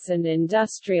projects and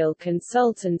industrial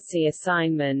consultancy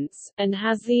assignments, and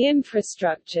has the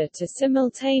infrastructure to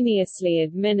simultaneously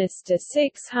administer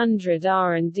 600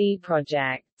 R&D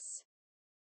projects.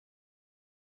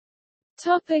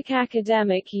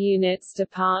 Academic units.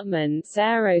 Departments: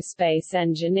 Aerospace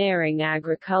Engineering,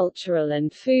 Agricultural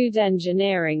and Food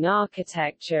Engineering,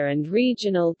 Architecture and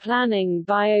Regional Planning,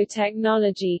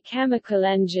 Biotechnology, Chemical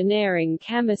Engineering,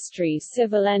 Chemistry,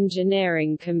 Civil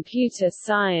Engineering, Computer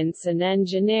Science and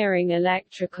Engineering,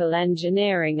 Electrical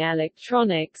Engineering,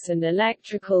 Electronics and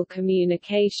Electrical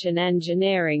Communication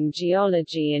Engineering,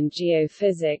 Geology and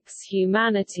Geophysics,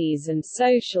 Humanities and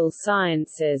Social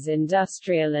Sciences,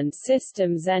 Industrial and Systems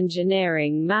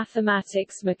Engineering,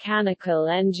 Mathematics, Mechanical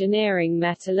Engineering,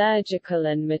 Metallurgical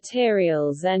and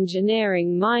Materials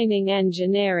Engineering, Mining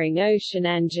Engineering, Ocean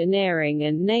Engineering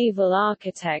and Naval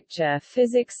Architecture,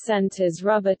 Physics Centers,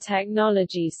 Rubber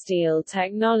Technology, Steel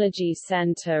Technology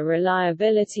Center,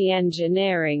 Reliability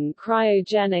Engineering,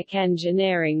 Cryogenic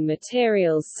Engineering,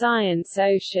 Materials Science,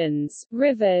 Oceans,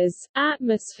 Rivers,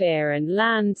 Atmosphere and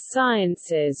Land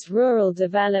Sciences, Rural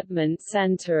Development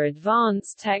Center,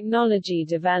 Advanced Technology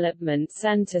Development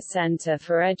Center, Center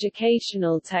for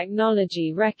Educational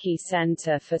Technology, Recce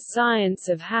Center for Science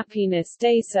of Happiness,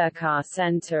 Desarkar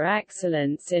Center,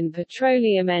 Excellence in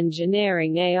Petroleum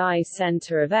Engineering, AI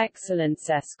Center of Excellence,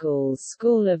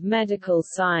 School of Medical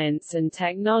Science and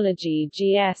Technology,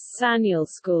 GS Sanyal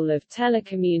School of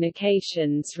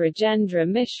Telecommunications, Rajendra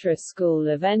Mishra School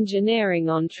of Engineering,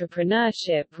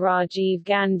 Entrepreneurship, Rajiv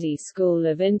Gandhi School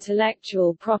of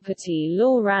Intellectual Property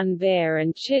Law, Ranbir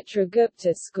and Chitra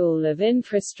Gupta School of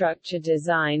Infrastructure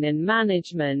Design and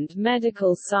Management,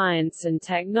 Medical Science and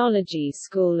Technology,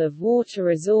 School of Water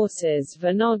Resources,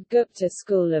 Vinod Gupta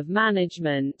School of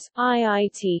Management,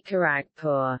 IIT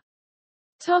Kharagpur.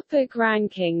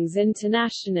 Rankings.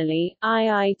 Internationally,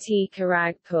 IIT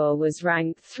Kharagpur was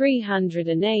ranked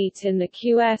 308 in the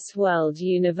QS World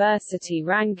University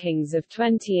Rankings of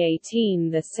 2018.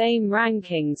 The same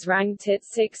rankings ranked it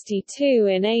 62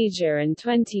 in Asia and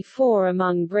 24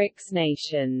 among BRICS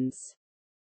nations.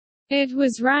 It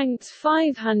was ranked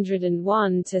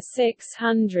 501 to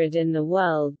 600 in the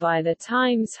world by the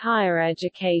Times Higher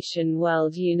Education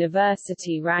World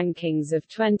University Rankings of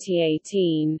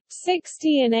 2018,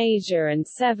 60 in Asia and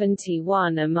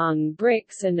 71 among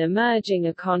BRICS and Emerging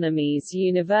Economies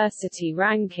University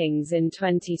Rankings in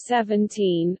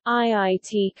 2017.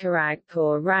 IIT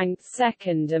Kharagpur ranked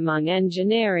second among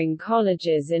engineering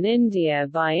colleges in India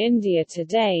by India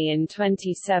Today in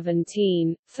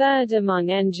 2017, third among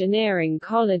engineering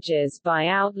colleges by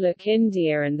Outlook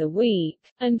India and The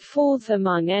Week, and fourth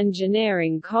among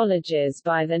engineering colleges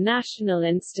by the National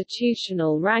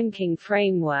Institutional Ranking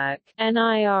Framework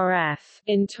 (NIRF)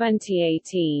 in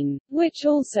 2018, which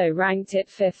also ranked it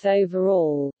fifth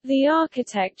overall. The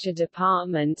architecture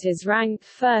department is ranked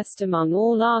first among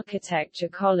all architecture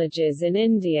colleges in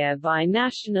India by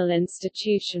National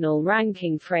Institutional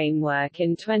Ranking Framework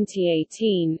in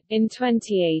 2018. In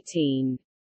 2018,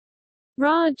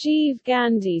 Rajiv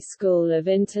Gandhi School of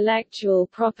Intellectual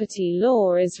Property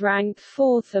Law is ranked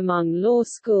fourth among law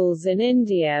schools in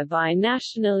India by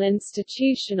National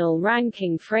Institutional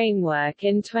Ranking Framework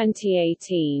in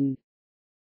 2018.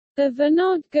 The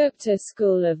Vinod Gupta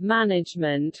School of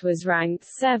Management was ranked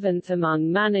 7th among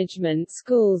management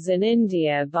schools in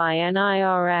India by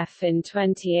NIRF in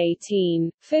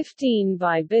 2018, 15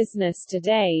 by Business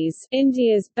Today's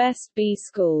India's Best B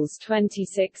Schools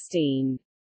 2016.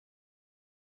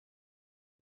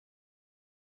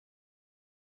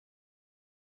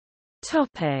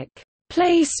 Topic: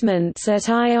 Placements at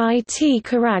IIT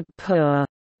Kharagpur.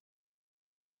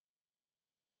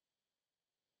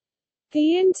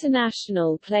 The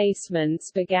international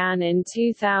placements began in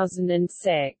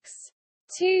 2006.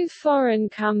 Two foreign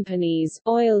companies,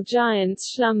 oil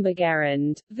giants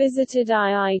Schlumberger, visited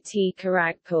IIT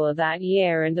Kharagpur that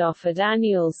year and offered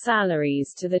annual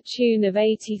salaries to the tune of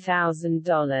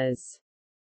 $80,000.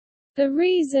 The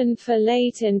reason for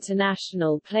late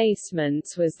international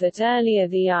placements was that earlier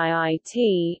the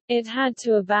IIT, it had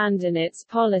to abandon its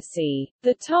policy.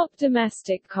 The top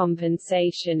domestic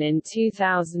compensation in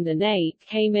 2008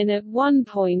 came in at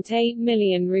 1.8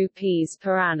 million rupees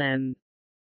per annum.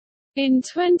 In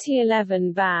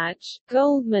 2011 batch,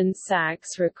 Goldman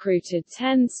Sachs recruited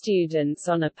 10 students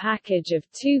on a package of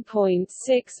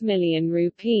 2.6 million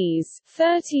rupees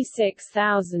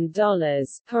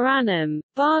 $36,000 per annum.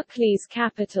 Barclays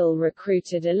Capital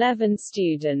recruited 11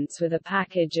 students with a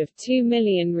package of 2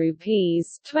 million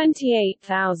rupees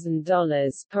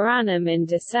 $28,000 per annum in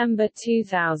December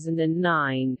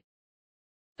 2009.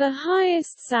 The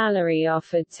highest salary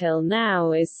offered till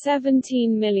now is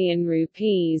 17 million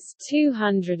rupees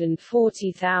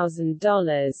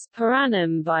 $240,000 per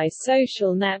annum by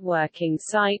social networking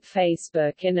site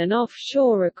Facebook in an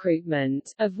offshore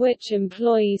recruitment, of which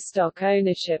employee stock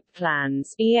ownership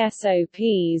plans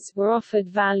 (ESOPs) were offered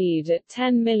valued at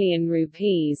 10 million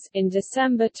rupees in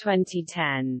December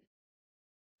 2010.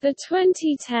 The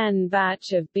 2010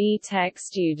 batch of B.Tech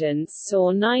students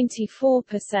saw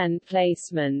 94%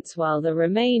 placements while the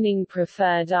remaining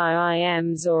preferred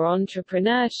IIMs or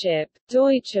entrepreneurship.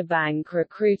 Deutsche Bank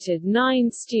recruited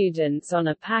 9 students on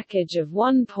a package of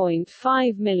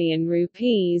 1.5 million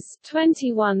rupees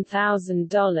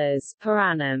 $21,000 per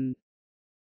annum.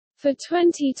 For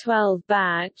 2012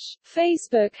 batch,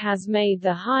 Facebook has made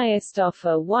the highest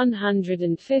offer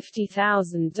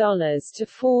 $150,000 to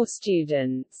 4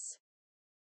 students.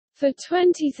 For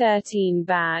 2013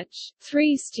 batch,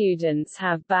 3 students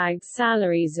have bagged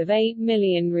salaries of 8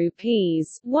 million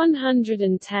rupees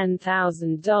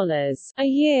 $110,000 a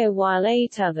year while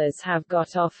 8 others have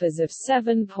got offers of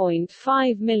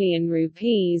 7.5 million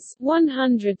rupees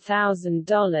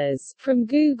 $100,000 from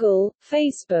Google,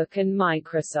 Facebook and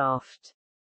Microsoft.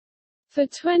 For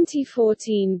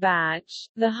 2014 batch,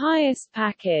 the highest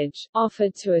package,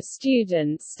 offered to a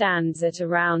student stands at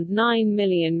around 9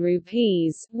 million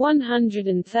rupees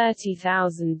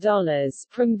 $130,000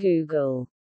 from Google.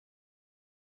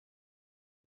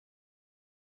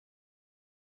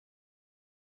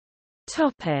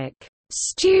 Topic: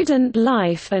 Student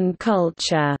life and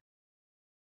culture.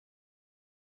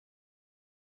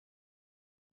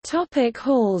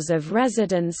 Halls of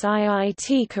Residence.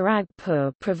 IIT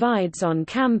Kharagpur provides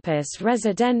on-campus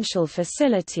residential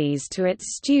facilities to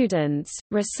its students,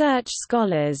 research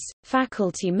scholars,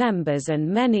 faculty members and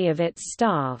many of its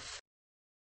staff.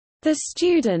 The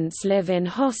students live in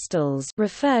hostels,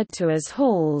 referred to as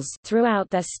halls, throughout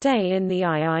their stay in the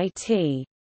IIT.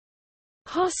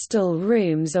 Hostel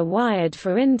rooms are wired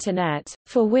for Internet,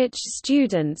 for which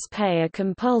students pay a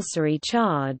compulsory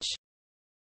charge.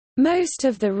 Most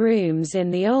of the rooms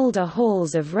in the older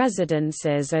halls of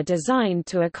residences are designed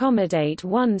to accommodate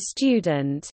 1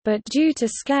 student, but due to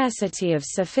scarcity of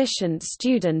sufficient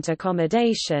student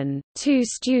accommodation, 2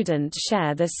 students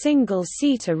share the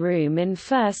single-seater room in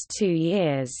first 2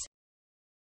 years.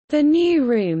 The new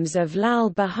rooms of Lal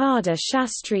Bahadur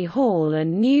Shastri Hall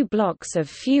and new blocks of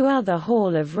few other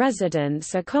hall of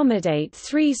residence accommodate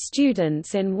 3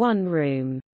 students in 1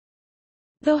 room.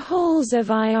 The halls of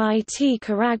IIT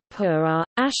Kharagpur are,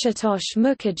 Ashutosh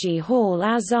Mukherjee Hall,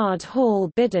 Azad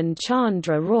Hall, Bidhan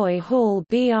Chandra Roy Hall,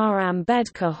 B.R.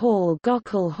 Ambedkar Hall,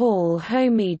 Gokul Hall,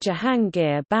 Homi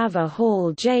Jahangir Bava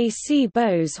Hall, J.C.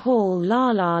 Bose Hall,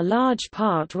 Lala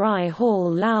Lajpat Rai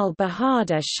Hall, Lal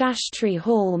Bahadur Shastri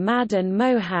Hall, Madan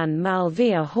Mohan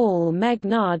Malviya Hall,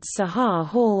 Meghnad Sahar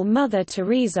Hall, Mother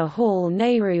Teresa Hall,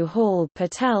 Nehru Hall,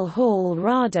 Patel Hall,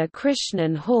 Radha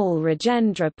Krishnan Hall,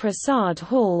 Rajendra Prasad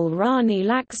Hall, Rani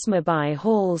Laxmibai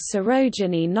Hall,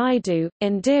 Sarojini Naidu,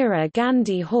 Indira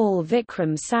Gandhi Hall,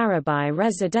 Vikram Sarabhai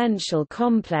Residential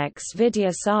Complex,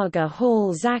 Vidyasagar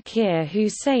Hall, Zakir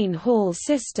Hussain Hall,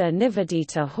 Sister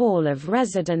Nivedita Hall of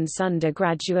Residence.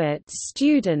 Undergraduate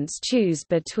students choose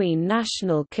between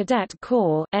National Cadet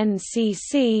Corps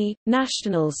 (NCC),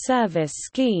 National Service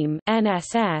Scheme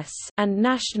 (NSS), and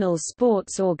National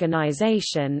Sports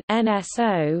Organization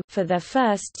 (NSO) for their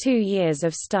first 2 years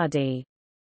of study.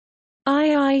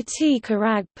 IIT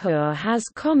Kharagpur has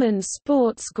common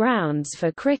sports grounds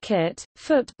for cricket,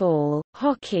 football,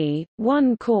 hockey,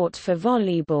 1 court for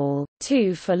volleyball,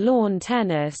 2 for lawn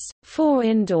tennis, 4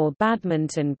 indoor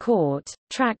badminton court,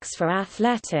 tracks for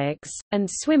athletics, and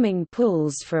swimming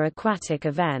pools for aquatic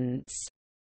events.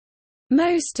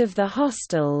 Most of the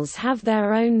hostels have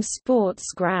their own sports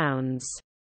grounds.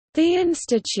 The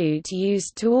institute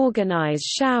used to organize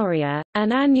Shaurya,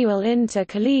 an annual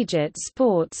intercollegiate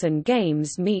sports and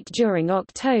games meet during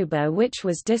October, which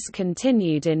was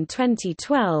discontinued in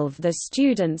 2012. The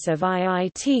students of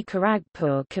IIT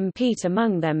Kharagpur compete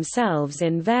among themselves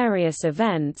in various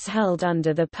events held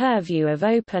under the purview of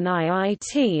Open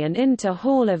IIT and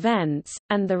inter-hall events,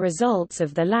 and the results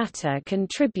of the latter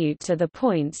contribute to the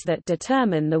points that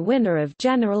determine the winner of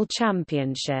General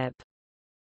Championship.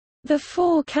 The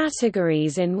 4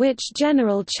 categories in which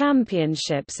general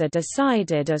championships are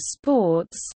decided are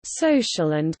sports,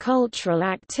 social and cultural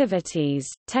activities,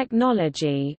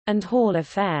 technology, and hall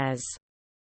affairs.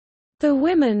 The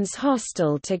women's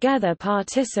hostel together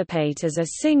participate as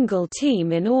a single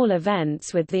team in all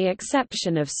events with the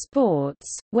exception of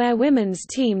sports, where women's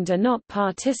team do not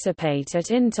participate at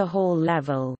inter-hall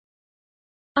level.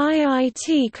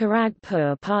 IIT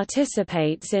Kharagpur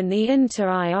participates in the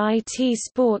Inter-IIT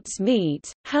Sports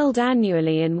Meet, held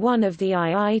annually in one of the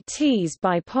IITs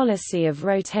by policy of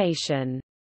rotation.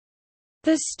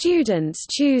 The students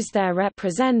choose their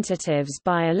representatives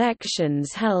by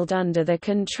elections held under the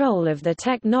control of the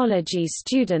Technology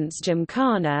Students'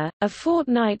 Gymkhana, a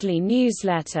fortnightly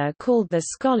newsletter called the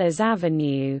Scholars'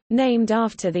 Avenue, named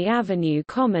after the avenue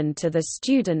common to the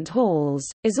student halls,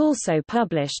 is also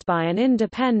published by an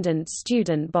independent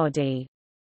student body.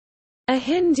 A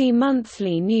Hindi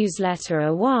monthly newsletter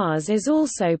Awaz is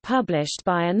also published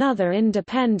by another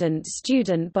independent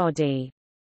student body.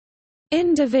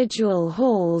 Individual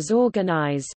halls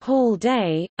organize Hall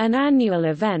Day, an annual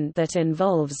event that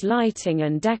involves lighting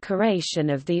and decoration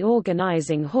of the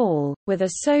organizing hall, with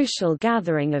a social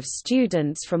gathering of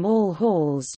students from all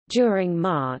halls, during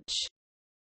March.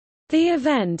 The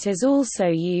event is also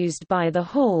used by the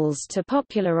halls to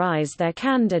popularize their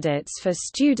candidates for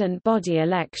student body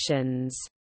elections.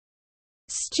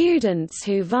 Students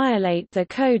who violate the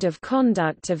Code of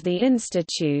Conduct of the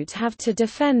Institute have to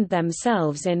defend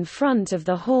themselves in front of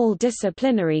the Hall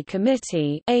Disciplinary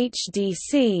Committee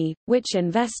 (HDC), which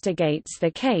investigates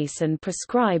the case and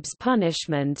prescribes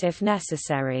punishment if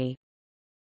necessary.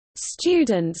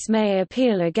 Students may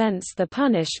appeal against the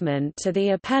punishment to the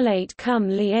Appellate Cum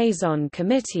Liaison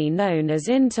Committee known as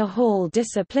Inter-Hall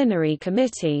Disciplinary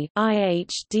Committee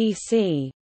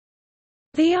 (IHDC).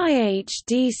 The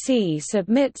IHDC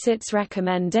submits its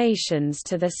recommendations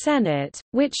to the Senate,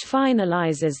 which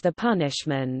finalizes the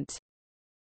punishment.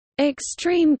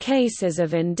 Extreme cases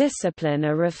of indiscipline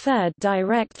are referred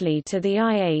directly to the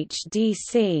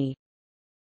IHDC.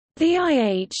 The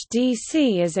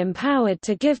IHDC is empowered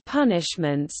to give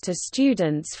punishments to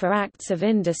students for acts of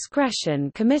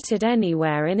indiscretion committed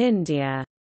anywhere in India.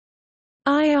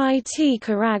 IIT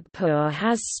Kharagpur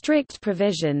has strict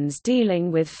provisions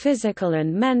dealing with physical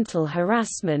and mental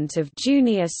harassment of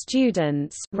junior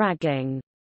students, ragging.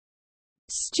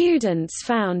 Students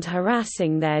found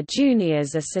harassing their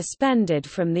juniors are suspended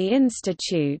from the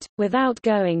institute, without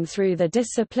going through the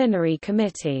disciplinary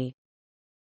committee.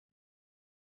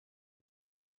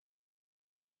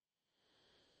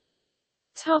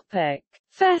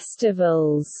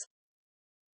 Festivals.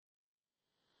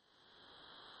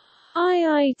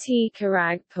 IIT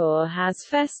Kharagpur has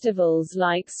festivals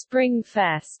like Spring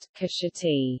Fest,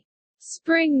 Kashati.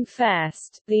 Spring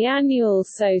Fest, the annual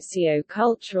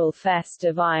socio-cultural fest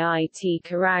of IIT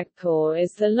Kharagpur,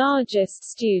 is the largest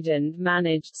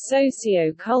student-managed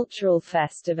socio-cultural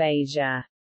fest of Asia.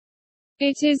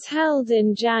 It is held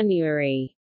in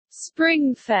January.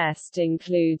 Spring Fest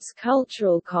includes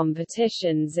cultural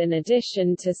competitions in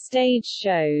addition to stage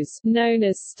shows, known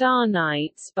as Star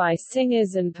Nights, by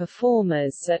singers and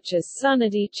performers such as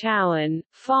Sunidhi Chauhan,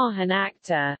 Farhan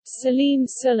Akhtar, Salim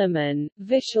Sulaiman,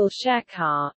 Vishal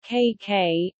Shekhar,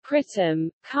 KK,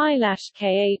 Pritam, Kailash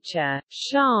Kher,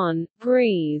 Shan,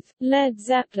 Breathe, Led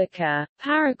Zeppelin,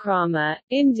 Parikrama,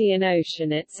 Indian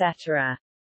Ocean etc.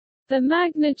 The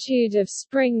magnitude of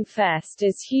Spring Fest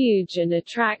is huge and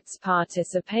attracts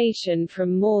participation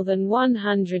from more than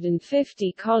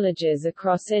 150 colleges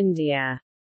across India.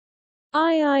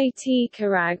 IIT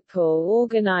Kharagpur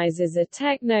organizes a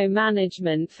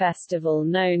techno-management festival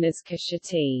known as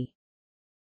Kshati.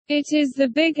 It is the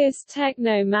biggest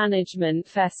techno-management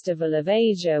festival of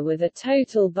Asia with a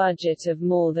total budget of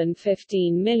more than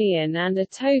 15 million and a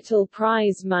total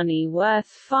prize money worth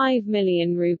 5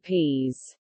 million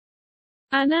rupees.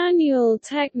 An annual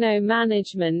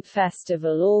techno-management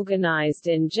festival organized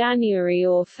in January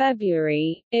or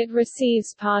February, it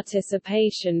receives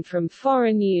participation from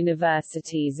foreign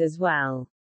universities as well.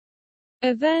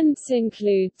 Events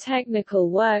include technical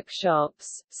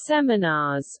workshops,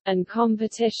 seminars, and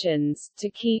competitions, to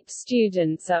keep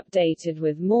students updated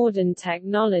with modern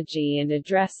technology and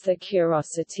address their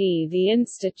curiosity. The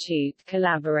institute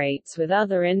collaborates with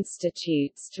other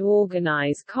institutes to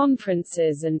organize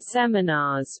conferences and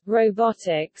seminars.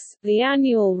 Robotics, the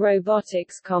annual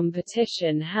robotics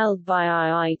competition held by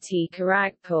IIT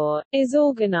Kharagpur, is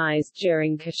organized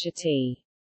during Kshati.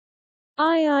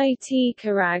 IIT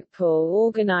Kharagpur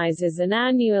organizes an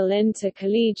annual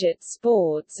intercollegiate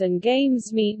sports and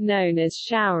games meet known as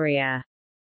Shauriya.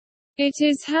 It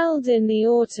is held in the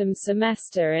autumn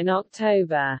semester in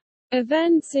October.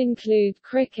 Events include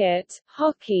cricket,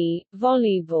 hockey,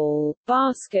 volleyball,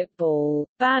 basketball,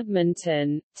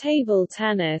 badminton, table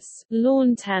tennis,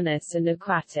 lawn tennis and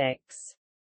aquatics.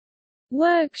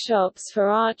 Workshops for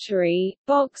archery,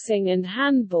 boxing and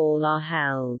handball are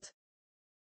held.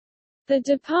 The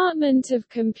Department of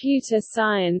Computer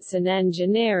Science and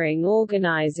Engineering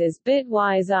organizes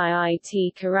Bitwise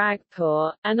IIT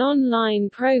Kharagpur, an online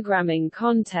programming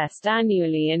contest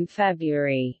annually in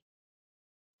February.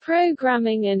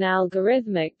 Programming and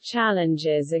algorithmic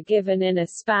challenges are given in a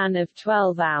span of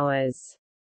 12 hours.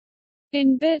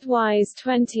 In Bitwise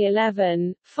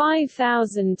 2011,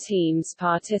 5,000 teams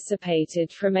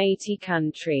participated from 80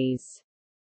 countries.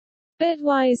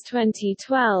 Bitwise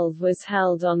 2012 was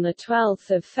held on 12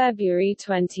 February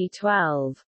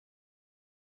 2012.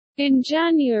 In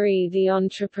January, the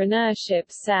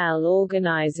Entrepreneurship Cell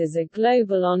organizes a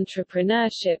Global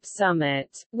Entrepreneurship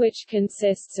Summit, which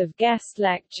consists of guest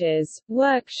lectures,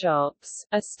 workshops,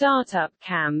 a startup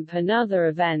camp and other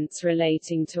events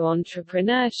relating to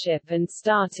entrepreneurship and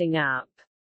starting up.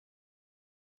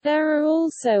 There are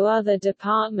also other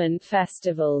department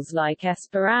festivals like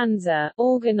Esperanza,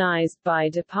 organized by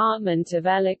Department of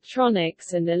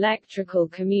Electronics and Electrical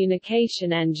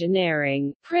Communication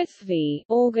Engineering, Prithvi,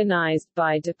 organized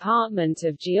by Department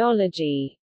of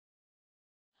Geology.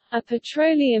 A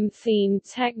petroleum-themed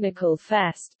technical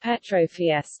fest,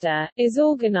 Petrofiesta, is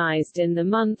organized in the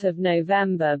month of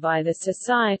November by the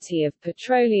Society of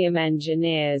Petroleum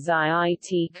Engineers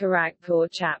IIT Kharagpur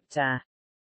chapter.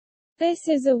 This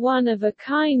is a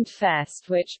one-of-a-kind fest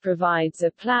which provides a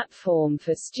platform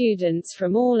for students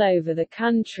from all over the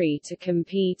country to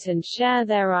compete and share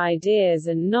their ideas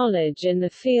and knowledge in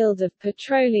the field of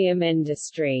petroleum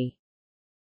industry.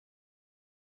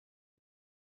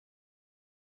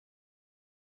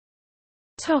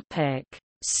 Topic: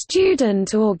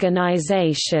 Student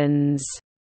organizations.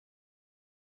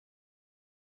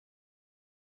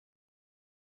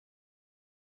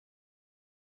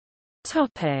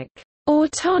 Topic: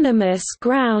 Autonomous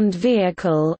Ground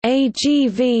Vehicle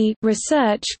 (AGV)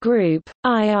 Research Group,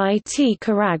 IIT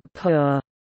Kharagpur.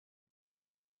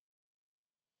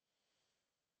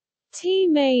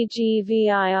 Team AGV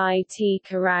IIT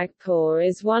Kharagpur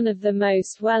is one of the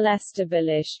most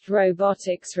well-established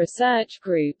robotics research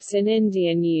groups in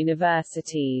Indian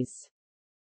universities.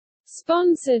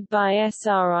 Sponsored by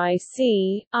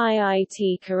SRIC,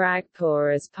 IIT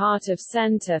Kharagpur as part of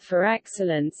Centre for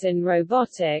Excellence in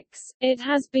Robotics, it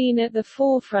has been at the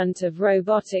forefront of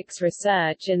robotics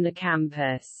research in the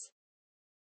campus.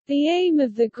 The aim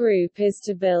of the group is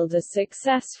to build a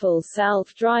successful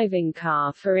self-driving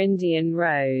car for Indian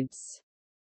roads.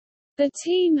 The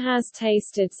team has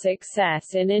tasted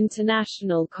success in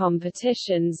international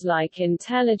competitions like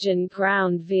Intelligent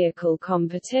Ground Vehicle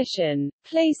Competition,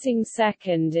 placing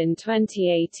second in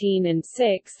 2018 and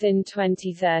sixth in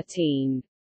 2013.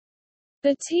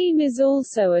 The team is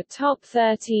also a top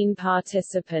 13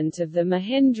 participant of the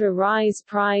Mahindra Rise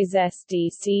Prize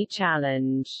SDC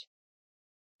Challenge.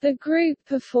 The group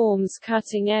performs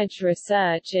cutting-edge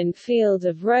research in field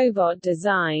of robot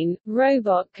design,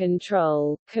 robot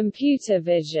control, computer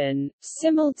vision,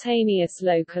 simultaneous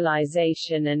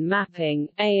localization and mapping,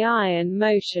 AI and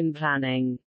motion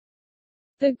planning.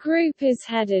 The group is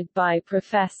headed by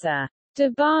Professor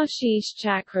Debashish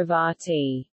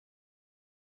Chakravarti.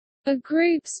 A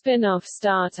group spin-off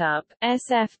startup,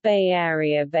 SF Bay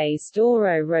Area-based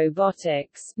Oro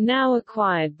Robotics, now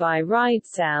acquired by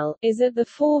RideCell, is at the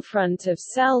forefront of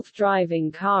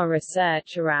self-driving car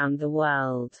research around the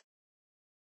world.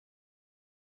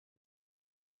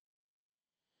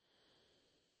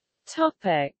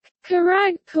 Topic: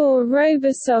 Kharagpur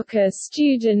Robosoccer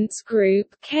Students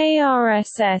Group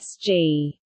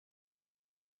KRSSG.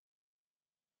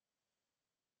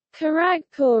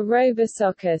 Kharagpur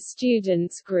Robosoccer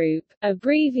Students Group,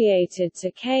 abbreviated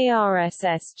to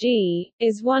KRSSG,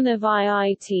 is one of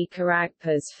IIT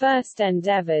Kharagpur's first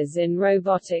endeavors in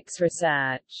robotics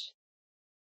research.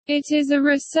 It is a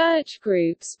research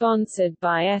group sponsored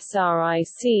by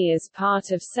SRIC as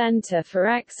part of Center for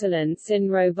Excellence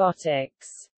in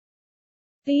Robotics.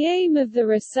 The aim of the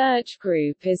research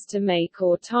group is to make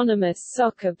autonomous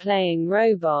soccer-playing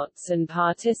robots and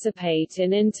participate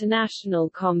in international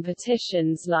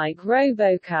competitions like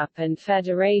RoboCup and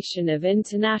Federation of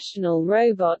International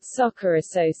Robot Soccer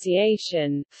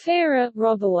Association, FIRA,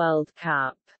 RoboWorld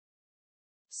Cup.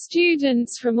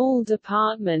 Students from all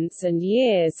departments and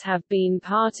years have been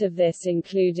part of this,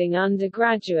 including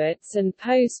undergraduates and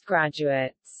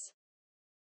postgraduates.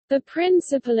 The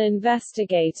principal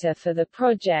investigator for the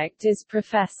project is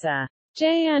Professor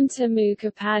Jayanta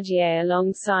Mukhopadhyay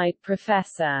alongside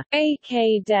Professor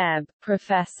A.K. Deb,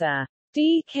 Professor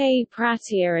D.K.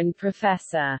 Pratia and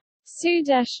Professor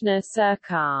Sudeshna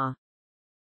Sarkar.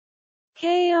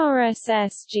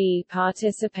 KRSSG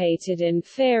participated in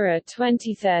FIRA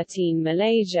 2013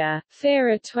 Malaysia,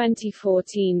 FIRA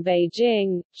 2014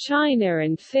 Beijing, China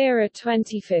and FIRA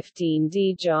 2015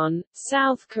 Daejeon,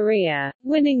 South Korea,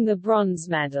 winning the bronze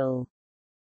medal.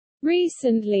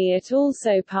 Recently it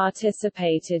also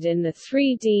participated in the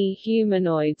 3D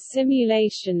Humanoid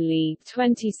Simulation League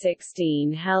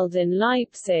 2016 held in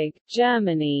Leipzig,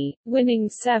 Germany, winning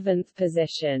 7th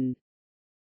position.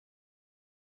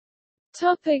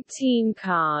 Topic: Team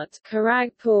KART.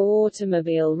 Kharagpur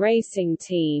Automobile Racing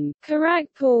Team.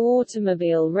 Kharagpur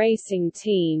Automobile Racing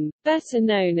Team, better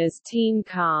known as Team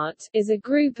KART, is a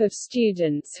group of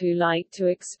students who like to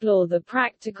explore the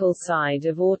practical side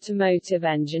of automotive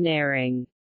engineering.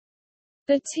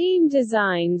 The team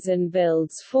designs and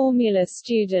builds Formula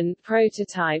Student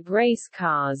prototype race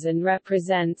cars and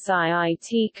represents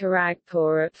IIT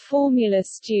Kharagpur at Formula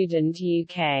Student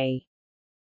UK.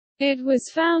 It was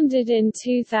founded in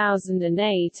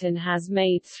 2008 and has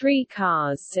made 3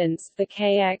 cars since, the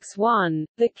KX1,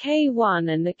 the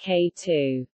K1 and the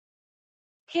K2.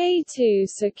 K2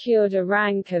 secured a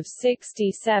rank of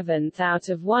 67th out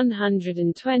of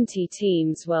 120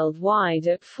 teams worldwide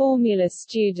at Formula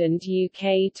Student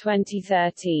UK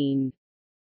 2013.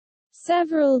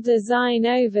 Several design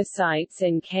oversights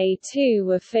in K2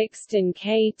 were fixed in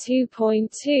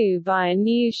K2.2 by a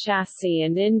new chassis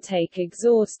and intake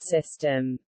exhaust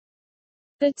system.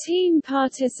 The team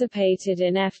participated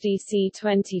in FDC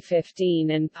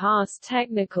 2015 and passed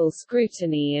technical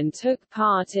scrutiny and took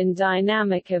part in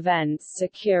dynamic events,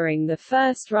 securing the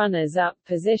first runners-up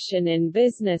position in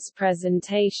Business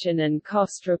Presentation and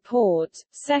Cost Report,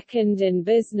 second in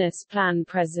Business Plan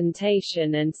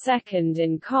Presentation and second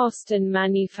in Cost and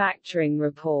Manufacturing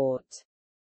Report.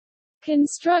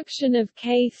 Construction of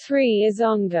K3 is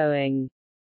ongoing.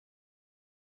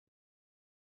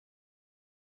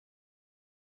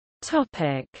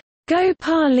 Topic: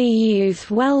 Gopali Youth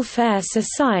Welfare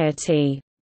Society.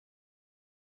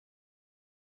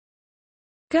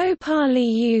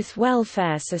 Gopali Youth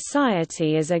Welfare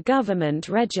Society is a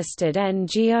government-registered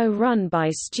NGO run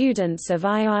by students of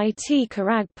IIT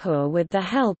Kharagpur with the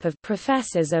help of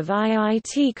professors of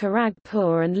IIT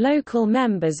Kharagpur and local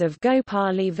members of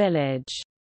Gopali village.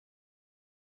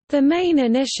 The main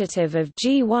initiative of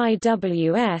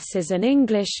GYWS is an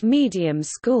English medium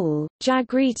school,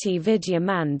 Jagriti Vidya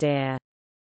Mandir.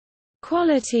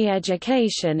 Quality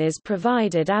education is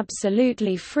provided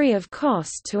absolutely free of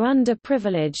cost to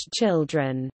underprivileged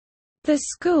children. The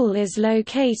school is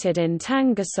located in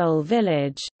Tangasol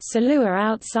village, Salua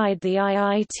outside the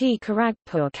IIT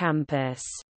Kharagpur campus.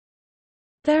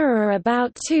 There are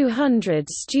about 200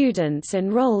 students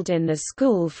enrolled in the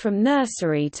school from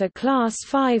nursery to Class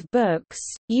 5. Books,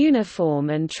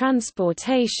 uniform and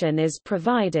transportation is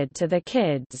provided to the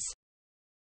kids.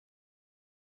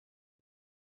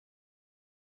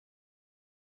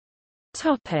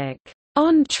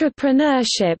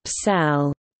 Entrepreneurship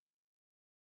Cell.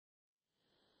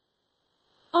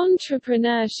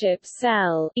 Entrepreneurship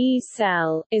Cell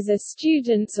 (E-Cell) is a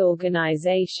students'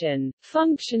 organization,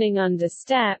 functioning under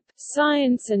STEP,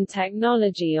 Science and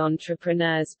Technology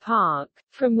Entrepreneurs Park,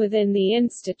 from within the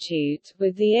institute,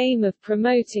 with the aim of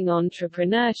promoting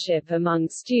entrepreneurship among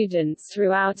students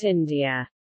throughout India.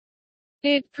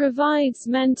 It provides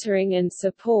mentoring and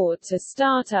support to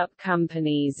start-up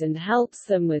companies and helps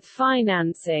them with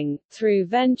financing, through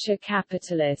venture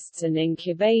capitalists and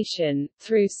incubation,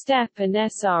 through STEP and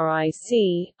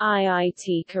SRIC,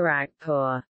 IIT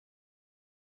Kharagpur.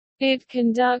 It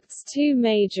conducts two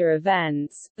major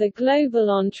events, the Global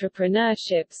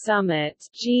Entrepreneurship Summit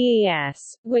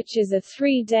 (GES), which is a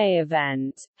 3-day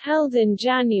event, held in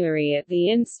January at the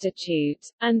Institute,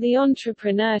 and the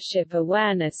Entrepreneurship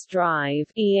Awareness Drive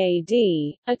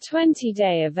 (EAD), a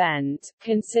 20-day event,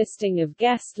 consisting of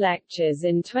guest lectures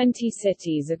in 20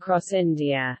 cities across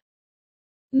India.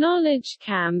 Knowledge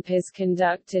Camp is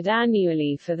conducted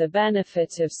annually for the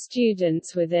benefit of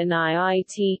students within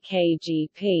IIT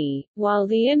KGP, while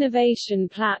the Innovation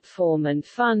Platform and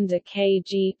Funder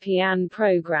KGPAN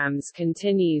programs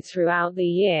continue throughout the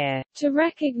year, to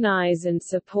recognize and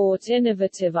support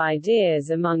innovative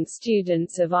ideas among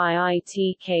students of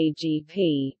IIT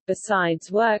KGP, besides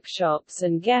workshops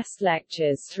and guest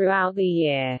lectures throughout the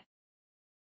year.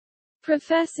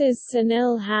 Professors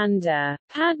Sunil Handa,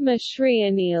 Padma Shri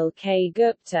Anil K.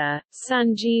 Gupta,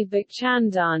 Sanjeev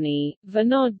Bikchandani,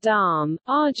 Vinod Dham,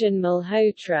 Arjun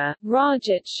Malhotra,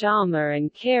 Rajat Sharma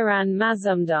and Kiran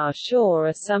Mazumdar Shaw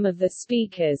are some of the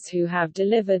speakers who have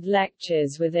delivered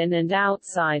lectures within and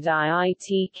outside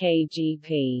IIT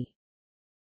KGP.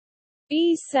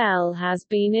 E-Cell has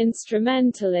been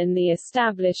instrumental in the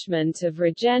establishment of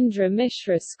Rajendra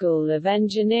Mishra School of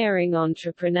Engineering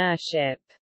Entrepreneurship.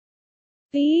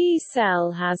 The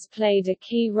E-Cell has played a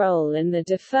key role in the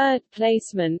Deferred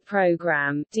Placement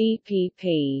Program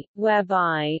 (DPP),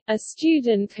 whereby a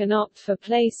student can opt for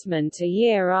placement a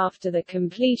year after the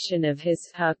completion of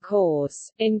his/her course,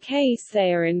 in case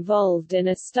they are involved in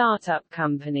a startup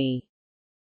company.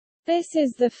 This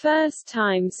is the first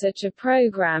time such a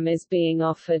program is being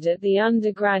offered at the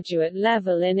undergraduate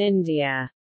level in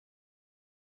India.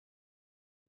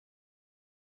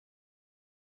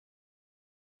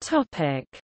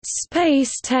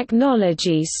 Space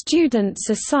Technology Student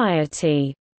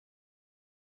Society.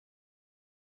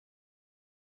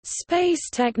 Space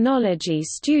Technology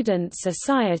Student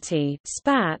Society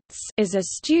 (SPATS) is a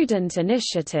student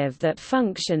initiative that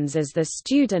functions as the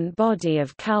student body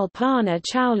of Kalpana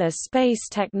Chawla Space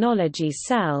Technology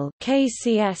Cell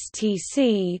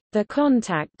 (KCSTC), the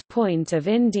contact point of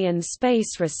Indian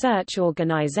Space Research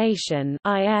Organisation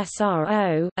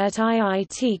 (ISRO) at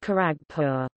IIT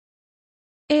Kharagpur.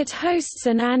 It hosts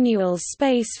an annual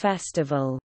space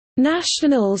festival,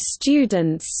 National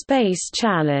Students Space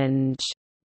Challenge.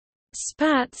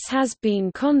 SPATS has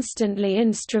been constantly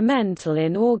instrumental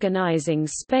in organizing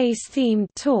space-themed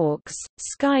talks,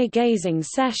 sky-gazing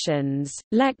sessions,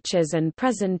 lectures and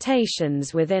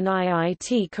presentations within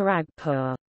IIT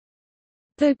Kharagpur.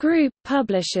 The group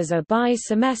publishes a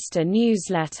bi-semester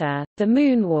newsletter, The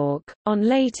Moonwalk, on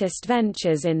latest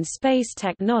ventures in space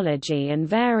technology and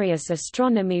various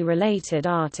astronomy-related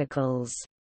articles.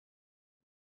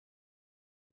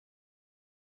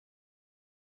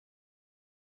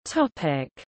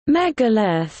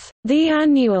 Megalith, the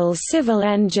annual civil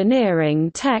engineering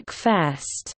tech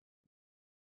fest.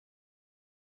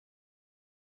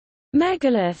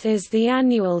 Megalith is the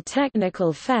annual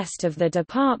technical fest of the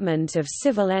Department of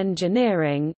Civil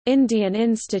Engineering, Indian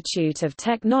Institute of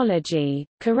Technology,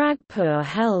 Kharagpur,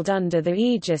 held under the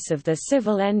aegis of the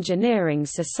Civil Engineering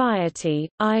Society,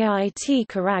 IIT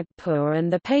Kharagpur, and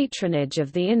the patronage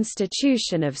of the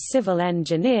Institution of Civil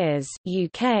Engineers,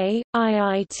 UK,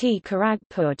 IIT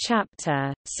Kharagpur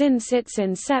chapter. Since its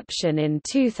inception in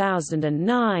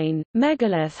 2009,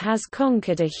 Megalith has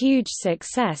conquered a huge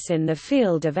success in the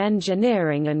field of engineering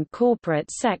and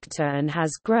corporate sector and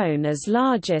has grown as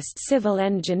largest civil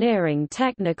engineering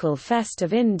technical fest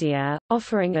of India,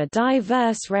 offering a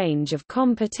diverse range of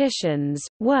competitions,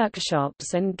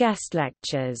 workshops and guest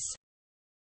lectures.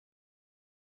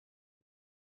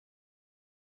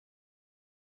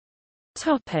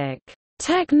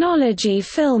 Technology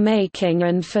Filmmaking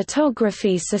and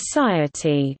Photography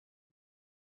Society.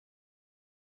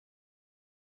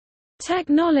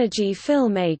 Technology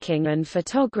Filmmaking and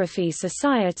Photography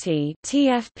Society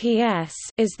 (TFPS)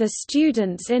 is the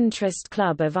students' interest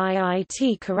club of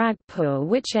IIT Kharagpur,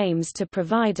 which aims to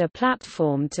provide a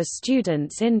platform to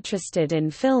students interested in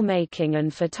filmmaking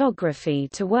and photography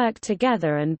to work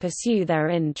together and pursue their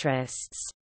interests.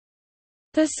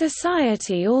 The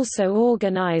Society also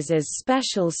organizes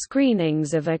special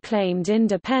screenings of acclaimed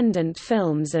independent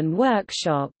films and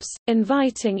workshops,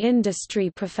 inviting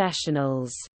industry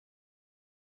professionals.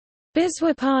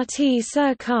 Biswapati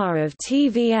Sarkar of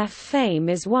TVF fame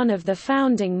is one of the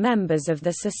founding members of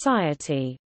the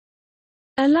Society.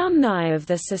 Alumni of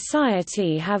the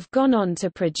Society have gone on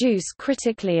to produce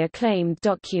critically acclaimed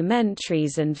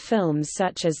documentaries and films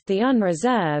such as The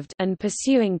Unreserved and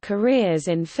pursuing careers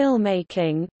in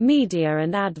filmmaking, media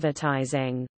and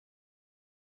advertising.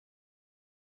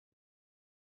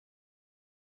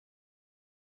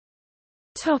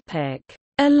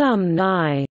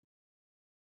 Alumni.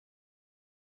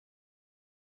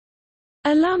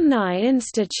 Alumni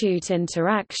Institute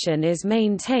interaction is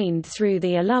maintained through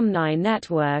the Alumni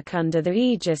Network under the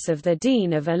aegis of the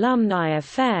Dean of Alumni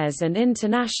Affairs and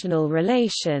International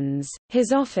Relations,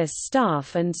 his office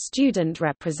staff and student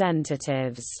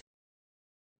representatives.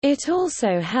 It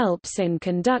also helps in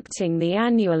conducting the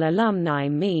annual alumni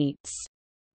meets.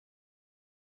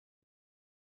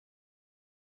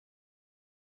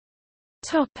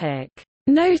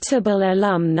 Notable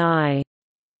alumni.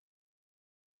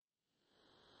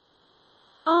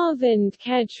 Arvind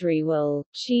Kejriwal,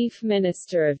 Chief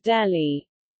Minister of Delhi.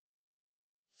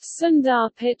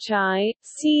 Sundar Pichai,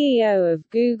 CEO of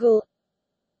Google.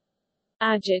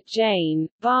 Ajit Jain,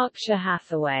 Berkshire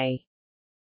Hathaway.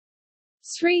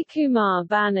 Sri Kumar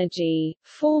Banerjee,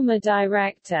 former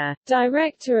Director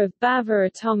of Bhabha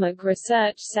Atomic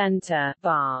Research Centre,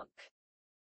 BARC.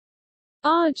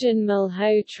 Arjun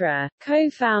Malhotra,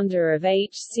 co-founder of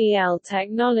HCL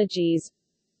Technologies.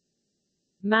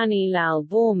 Mani Lal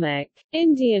Bhaumik,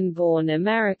 Indian-born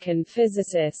American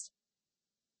physicist.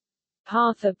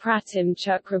 Partha Pratim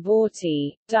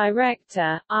Chakraborty,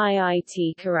 Director,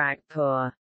 IIT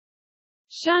Kharagpur.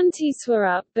 Shanti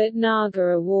Swarup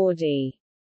Bhatnagar Awardee.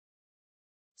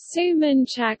 Suman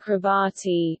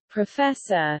Chakrabarty,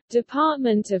 Professor,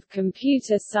 Department of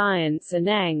Computer Science and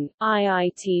ENG,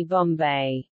 IIT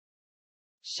Bombay.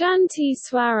 Shanti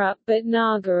Swarup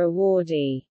Bhatnagar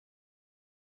Awardee.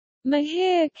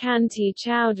 Mihir Kanti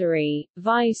Chowdhury,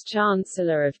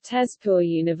 Vice-Chancellor of Tezpur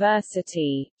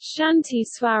University, Shanti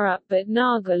Swarup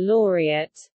Bhatnagar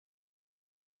Laureate.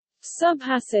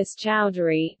 Subhasis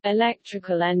Chowdhury,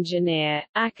 Electrical Engineer,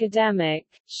 Academic,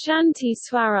 Shanti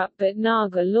Swarup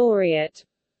Bhatnagar Laureate.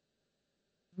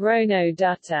 Rono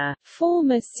Dutta,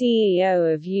 former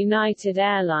CEO of United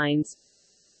Airlines.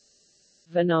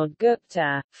 Vinod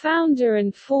Gupta, founder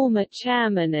and former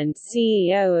chairman and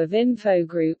CEO of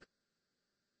Infogroup.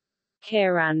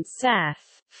 Kiran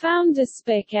Seth, founder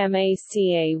SPIC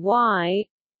MACAY.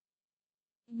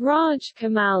 Raj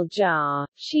Kamal Jha,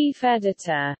 chief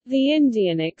editor, The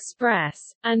Indian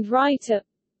Express, and writer.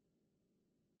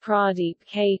 Pradeep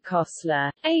K.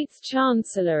 Khosla, 8th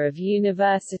Chancellor of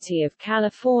University of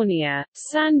California,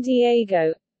 San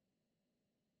Diego.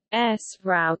 S.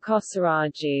 Rao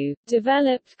Kosaraju,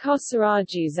 developed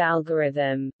Kosaraju's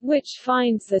algorithm, which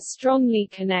finds the strongly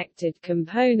connected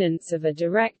components of a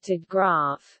directed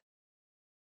graph.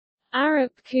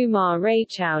 Arup Kumar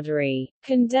Raychowdhury,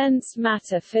 condensed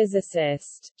matter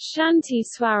physicist, Shanti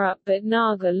Swarup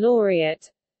Bhatnagar Laureate.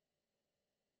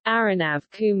 Aranav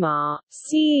Kumar,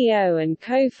 CEO and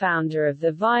co-founder of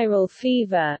the Viral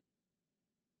Fever.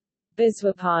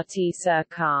 Biswapati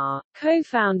Sarkar,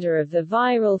 co-founder of the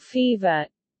Viral Fever.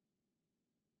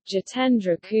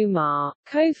 Jitendra Kumar,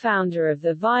 co-founder of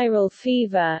the Viral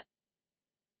Fever.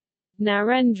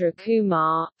 Narendra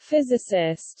Kumar,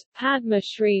 physicist, Padma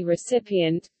Shri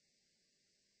recipient.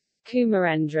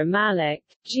 Kumarendra Malik,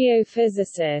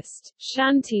 geophysicist,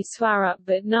 Shanti Swarup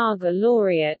Bhatnagar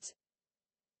Laureate.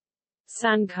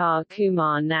 Sankar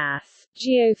Kumar Nath,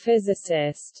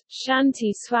 geophysicist,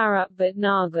 Shanti Swarup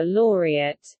Bhatnagar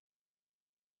Laureate.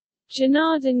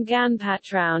 Janardhan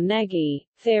Ganpatrao Negi,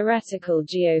 theoretical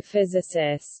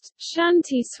geophysicist,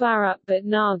 Shanti Swarup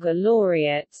Bhatnagar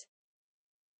Laureate.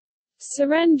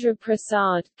 Surendra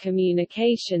Prasad,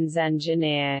 communications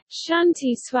engineer,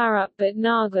 Shanti Swarup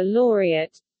Bhatnagar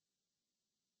Laureate.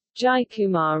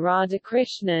 Jaikumar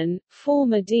Radhakrishnan,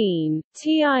 former Dean,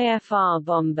 TIFR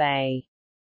Bombay.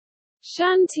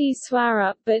 Shanti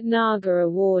Swarup Bhatnagar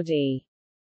Awardee.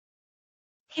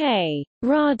 K.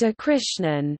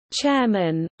 Radhakrishnan,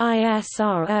 Chairman,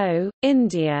 ISRO,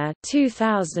 India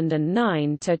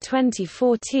 2009 to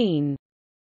 2014.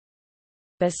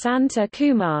 Basanta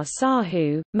Kumar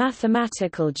Sahu,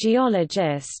 mathematical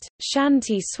geologist,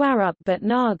 Shanti Swarup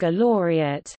Bhatnagar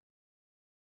laureate,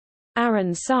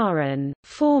 Arun Saran,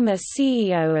 former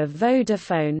CEO of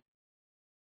Vodafone,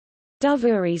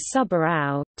 Duvuri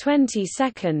Subbarao,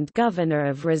 22nd Governor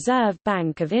of Reserve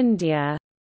Bank of India,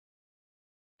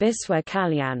 Biswa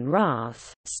Kalyan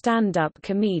Rath, stand-up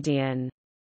comedian.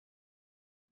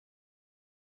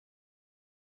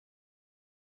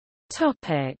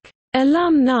 Topic: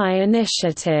 Alumni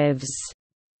initiatives.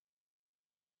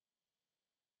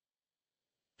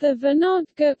 The Vinod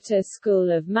Gupta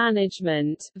School of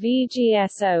Management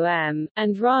 (VGSOM)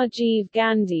 and Rajiv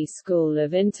Gandhi School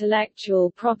of Intellectual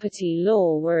Property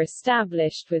Law were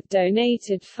established with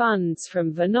donated funds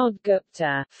from Vinod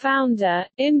Gupta, founder,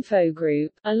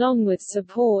 Infogroup, along with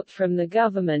support from the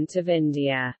Government of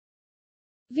India.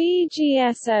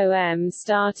 VGSOM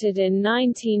started in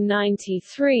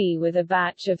 1993 with a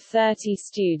batch of 30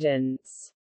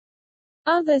 students.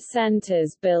 Other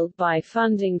centers built by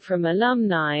funding from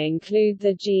alumni include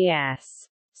the G.S.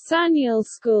 Sanyal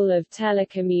School of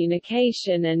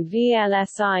Telecommunication and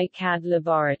VLSI CAD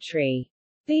Laboratory.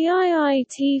 The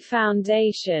IIT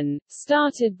Foundation,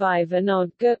 started by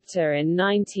Vinod Gupta in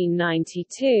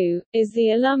 1992, is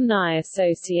the alumni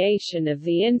association of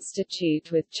the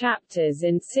institute with chapters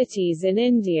in cities in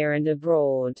India and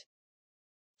abroad.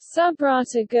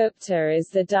 Subrata Gupta is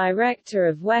the director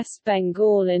of West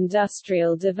Bengal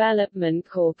Industrial Development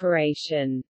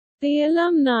Corporation. The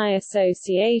Alumni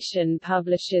Association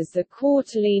publishes the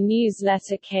quarterly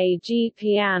newsletter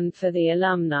KGPN for the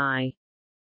alumni.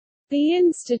 The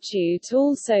institute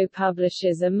also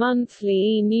publishes a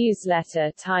monthly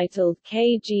e-newsletter titled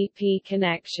KGP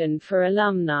Connection for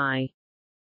alumni.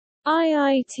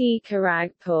 IIT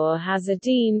Kharagpur has a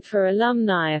Dean for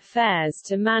Alumni Affairs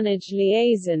to manage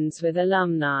liaisons with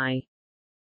alumni.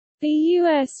 The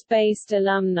US-based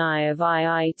alumni of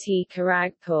IIT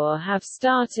Kharagpur have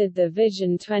started the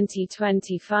Vision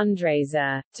 2020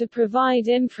 fundraiser, to provide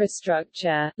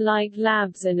infrastructure, like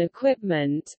labs and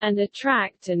equipment, and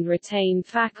attract and retain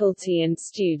faculty and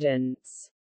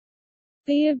students.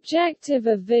 The objective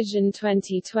of Vision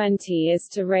 2020 is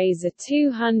to raise a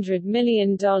 $200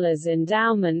 million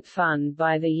endowment fund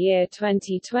by the year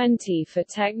 2020 for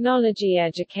technology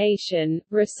education,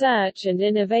 research and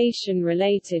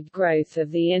innovation-related growth of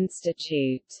the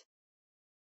institute.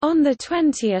 On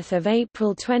 20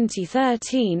 April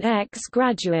 2013,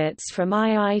 ex-graduates from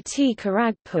IIT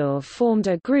Kharagpur formed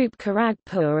a group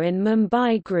Kharagpur in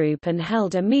Mumbai Group and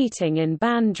held a meeting in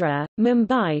Bandra,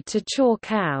 Mumbai to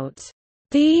chalk out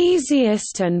the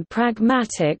easiest and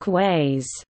pragmatic ways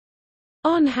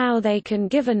on how they can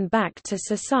give back to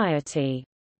society.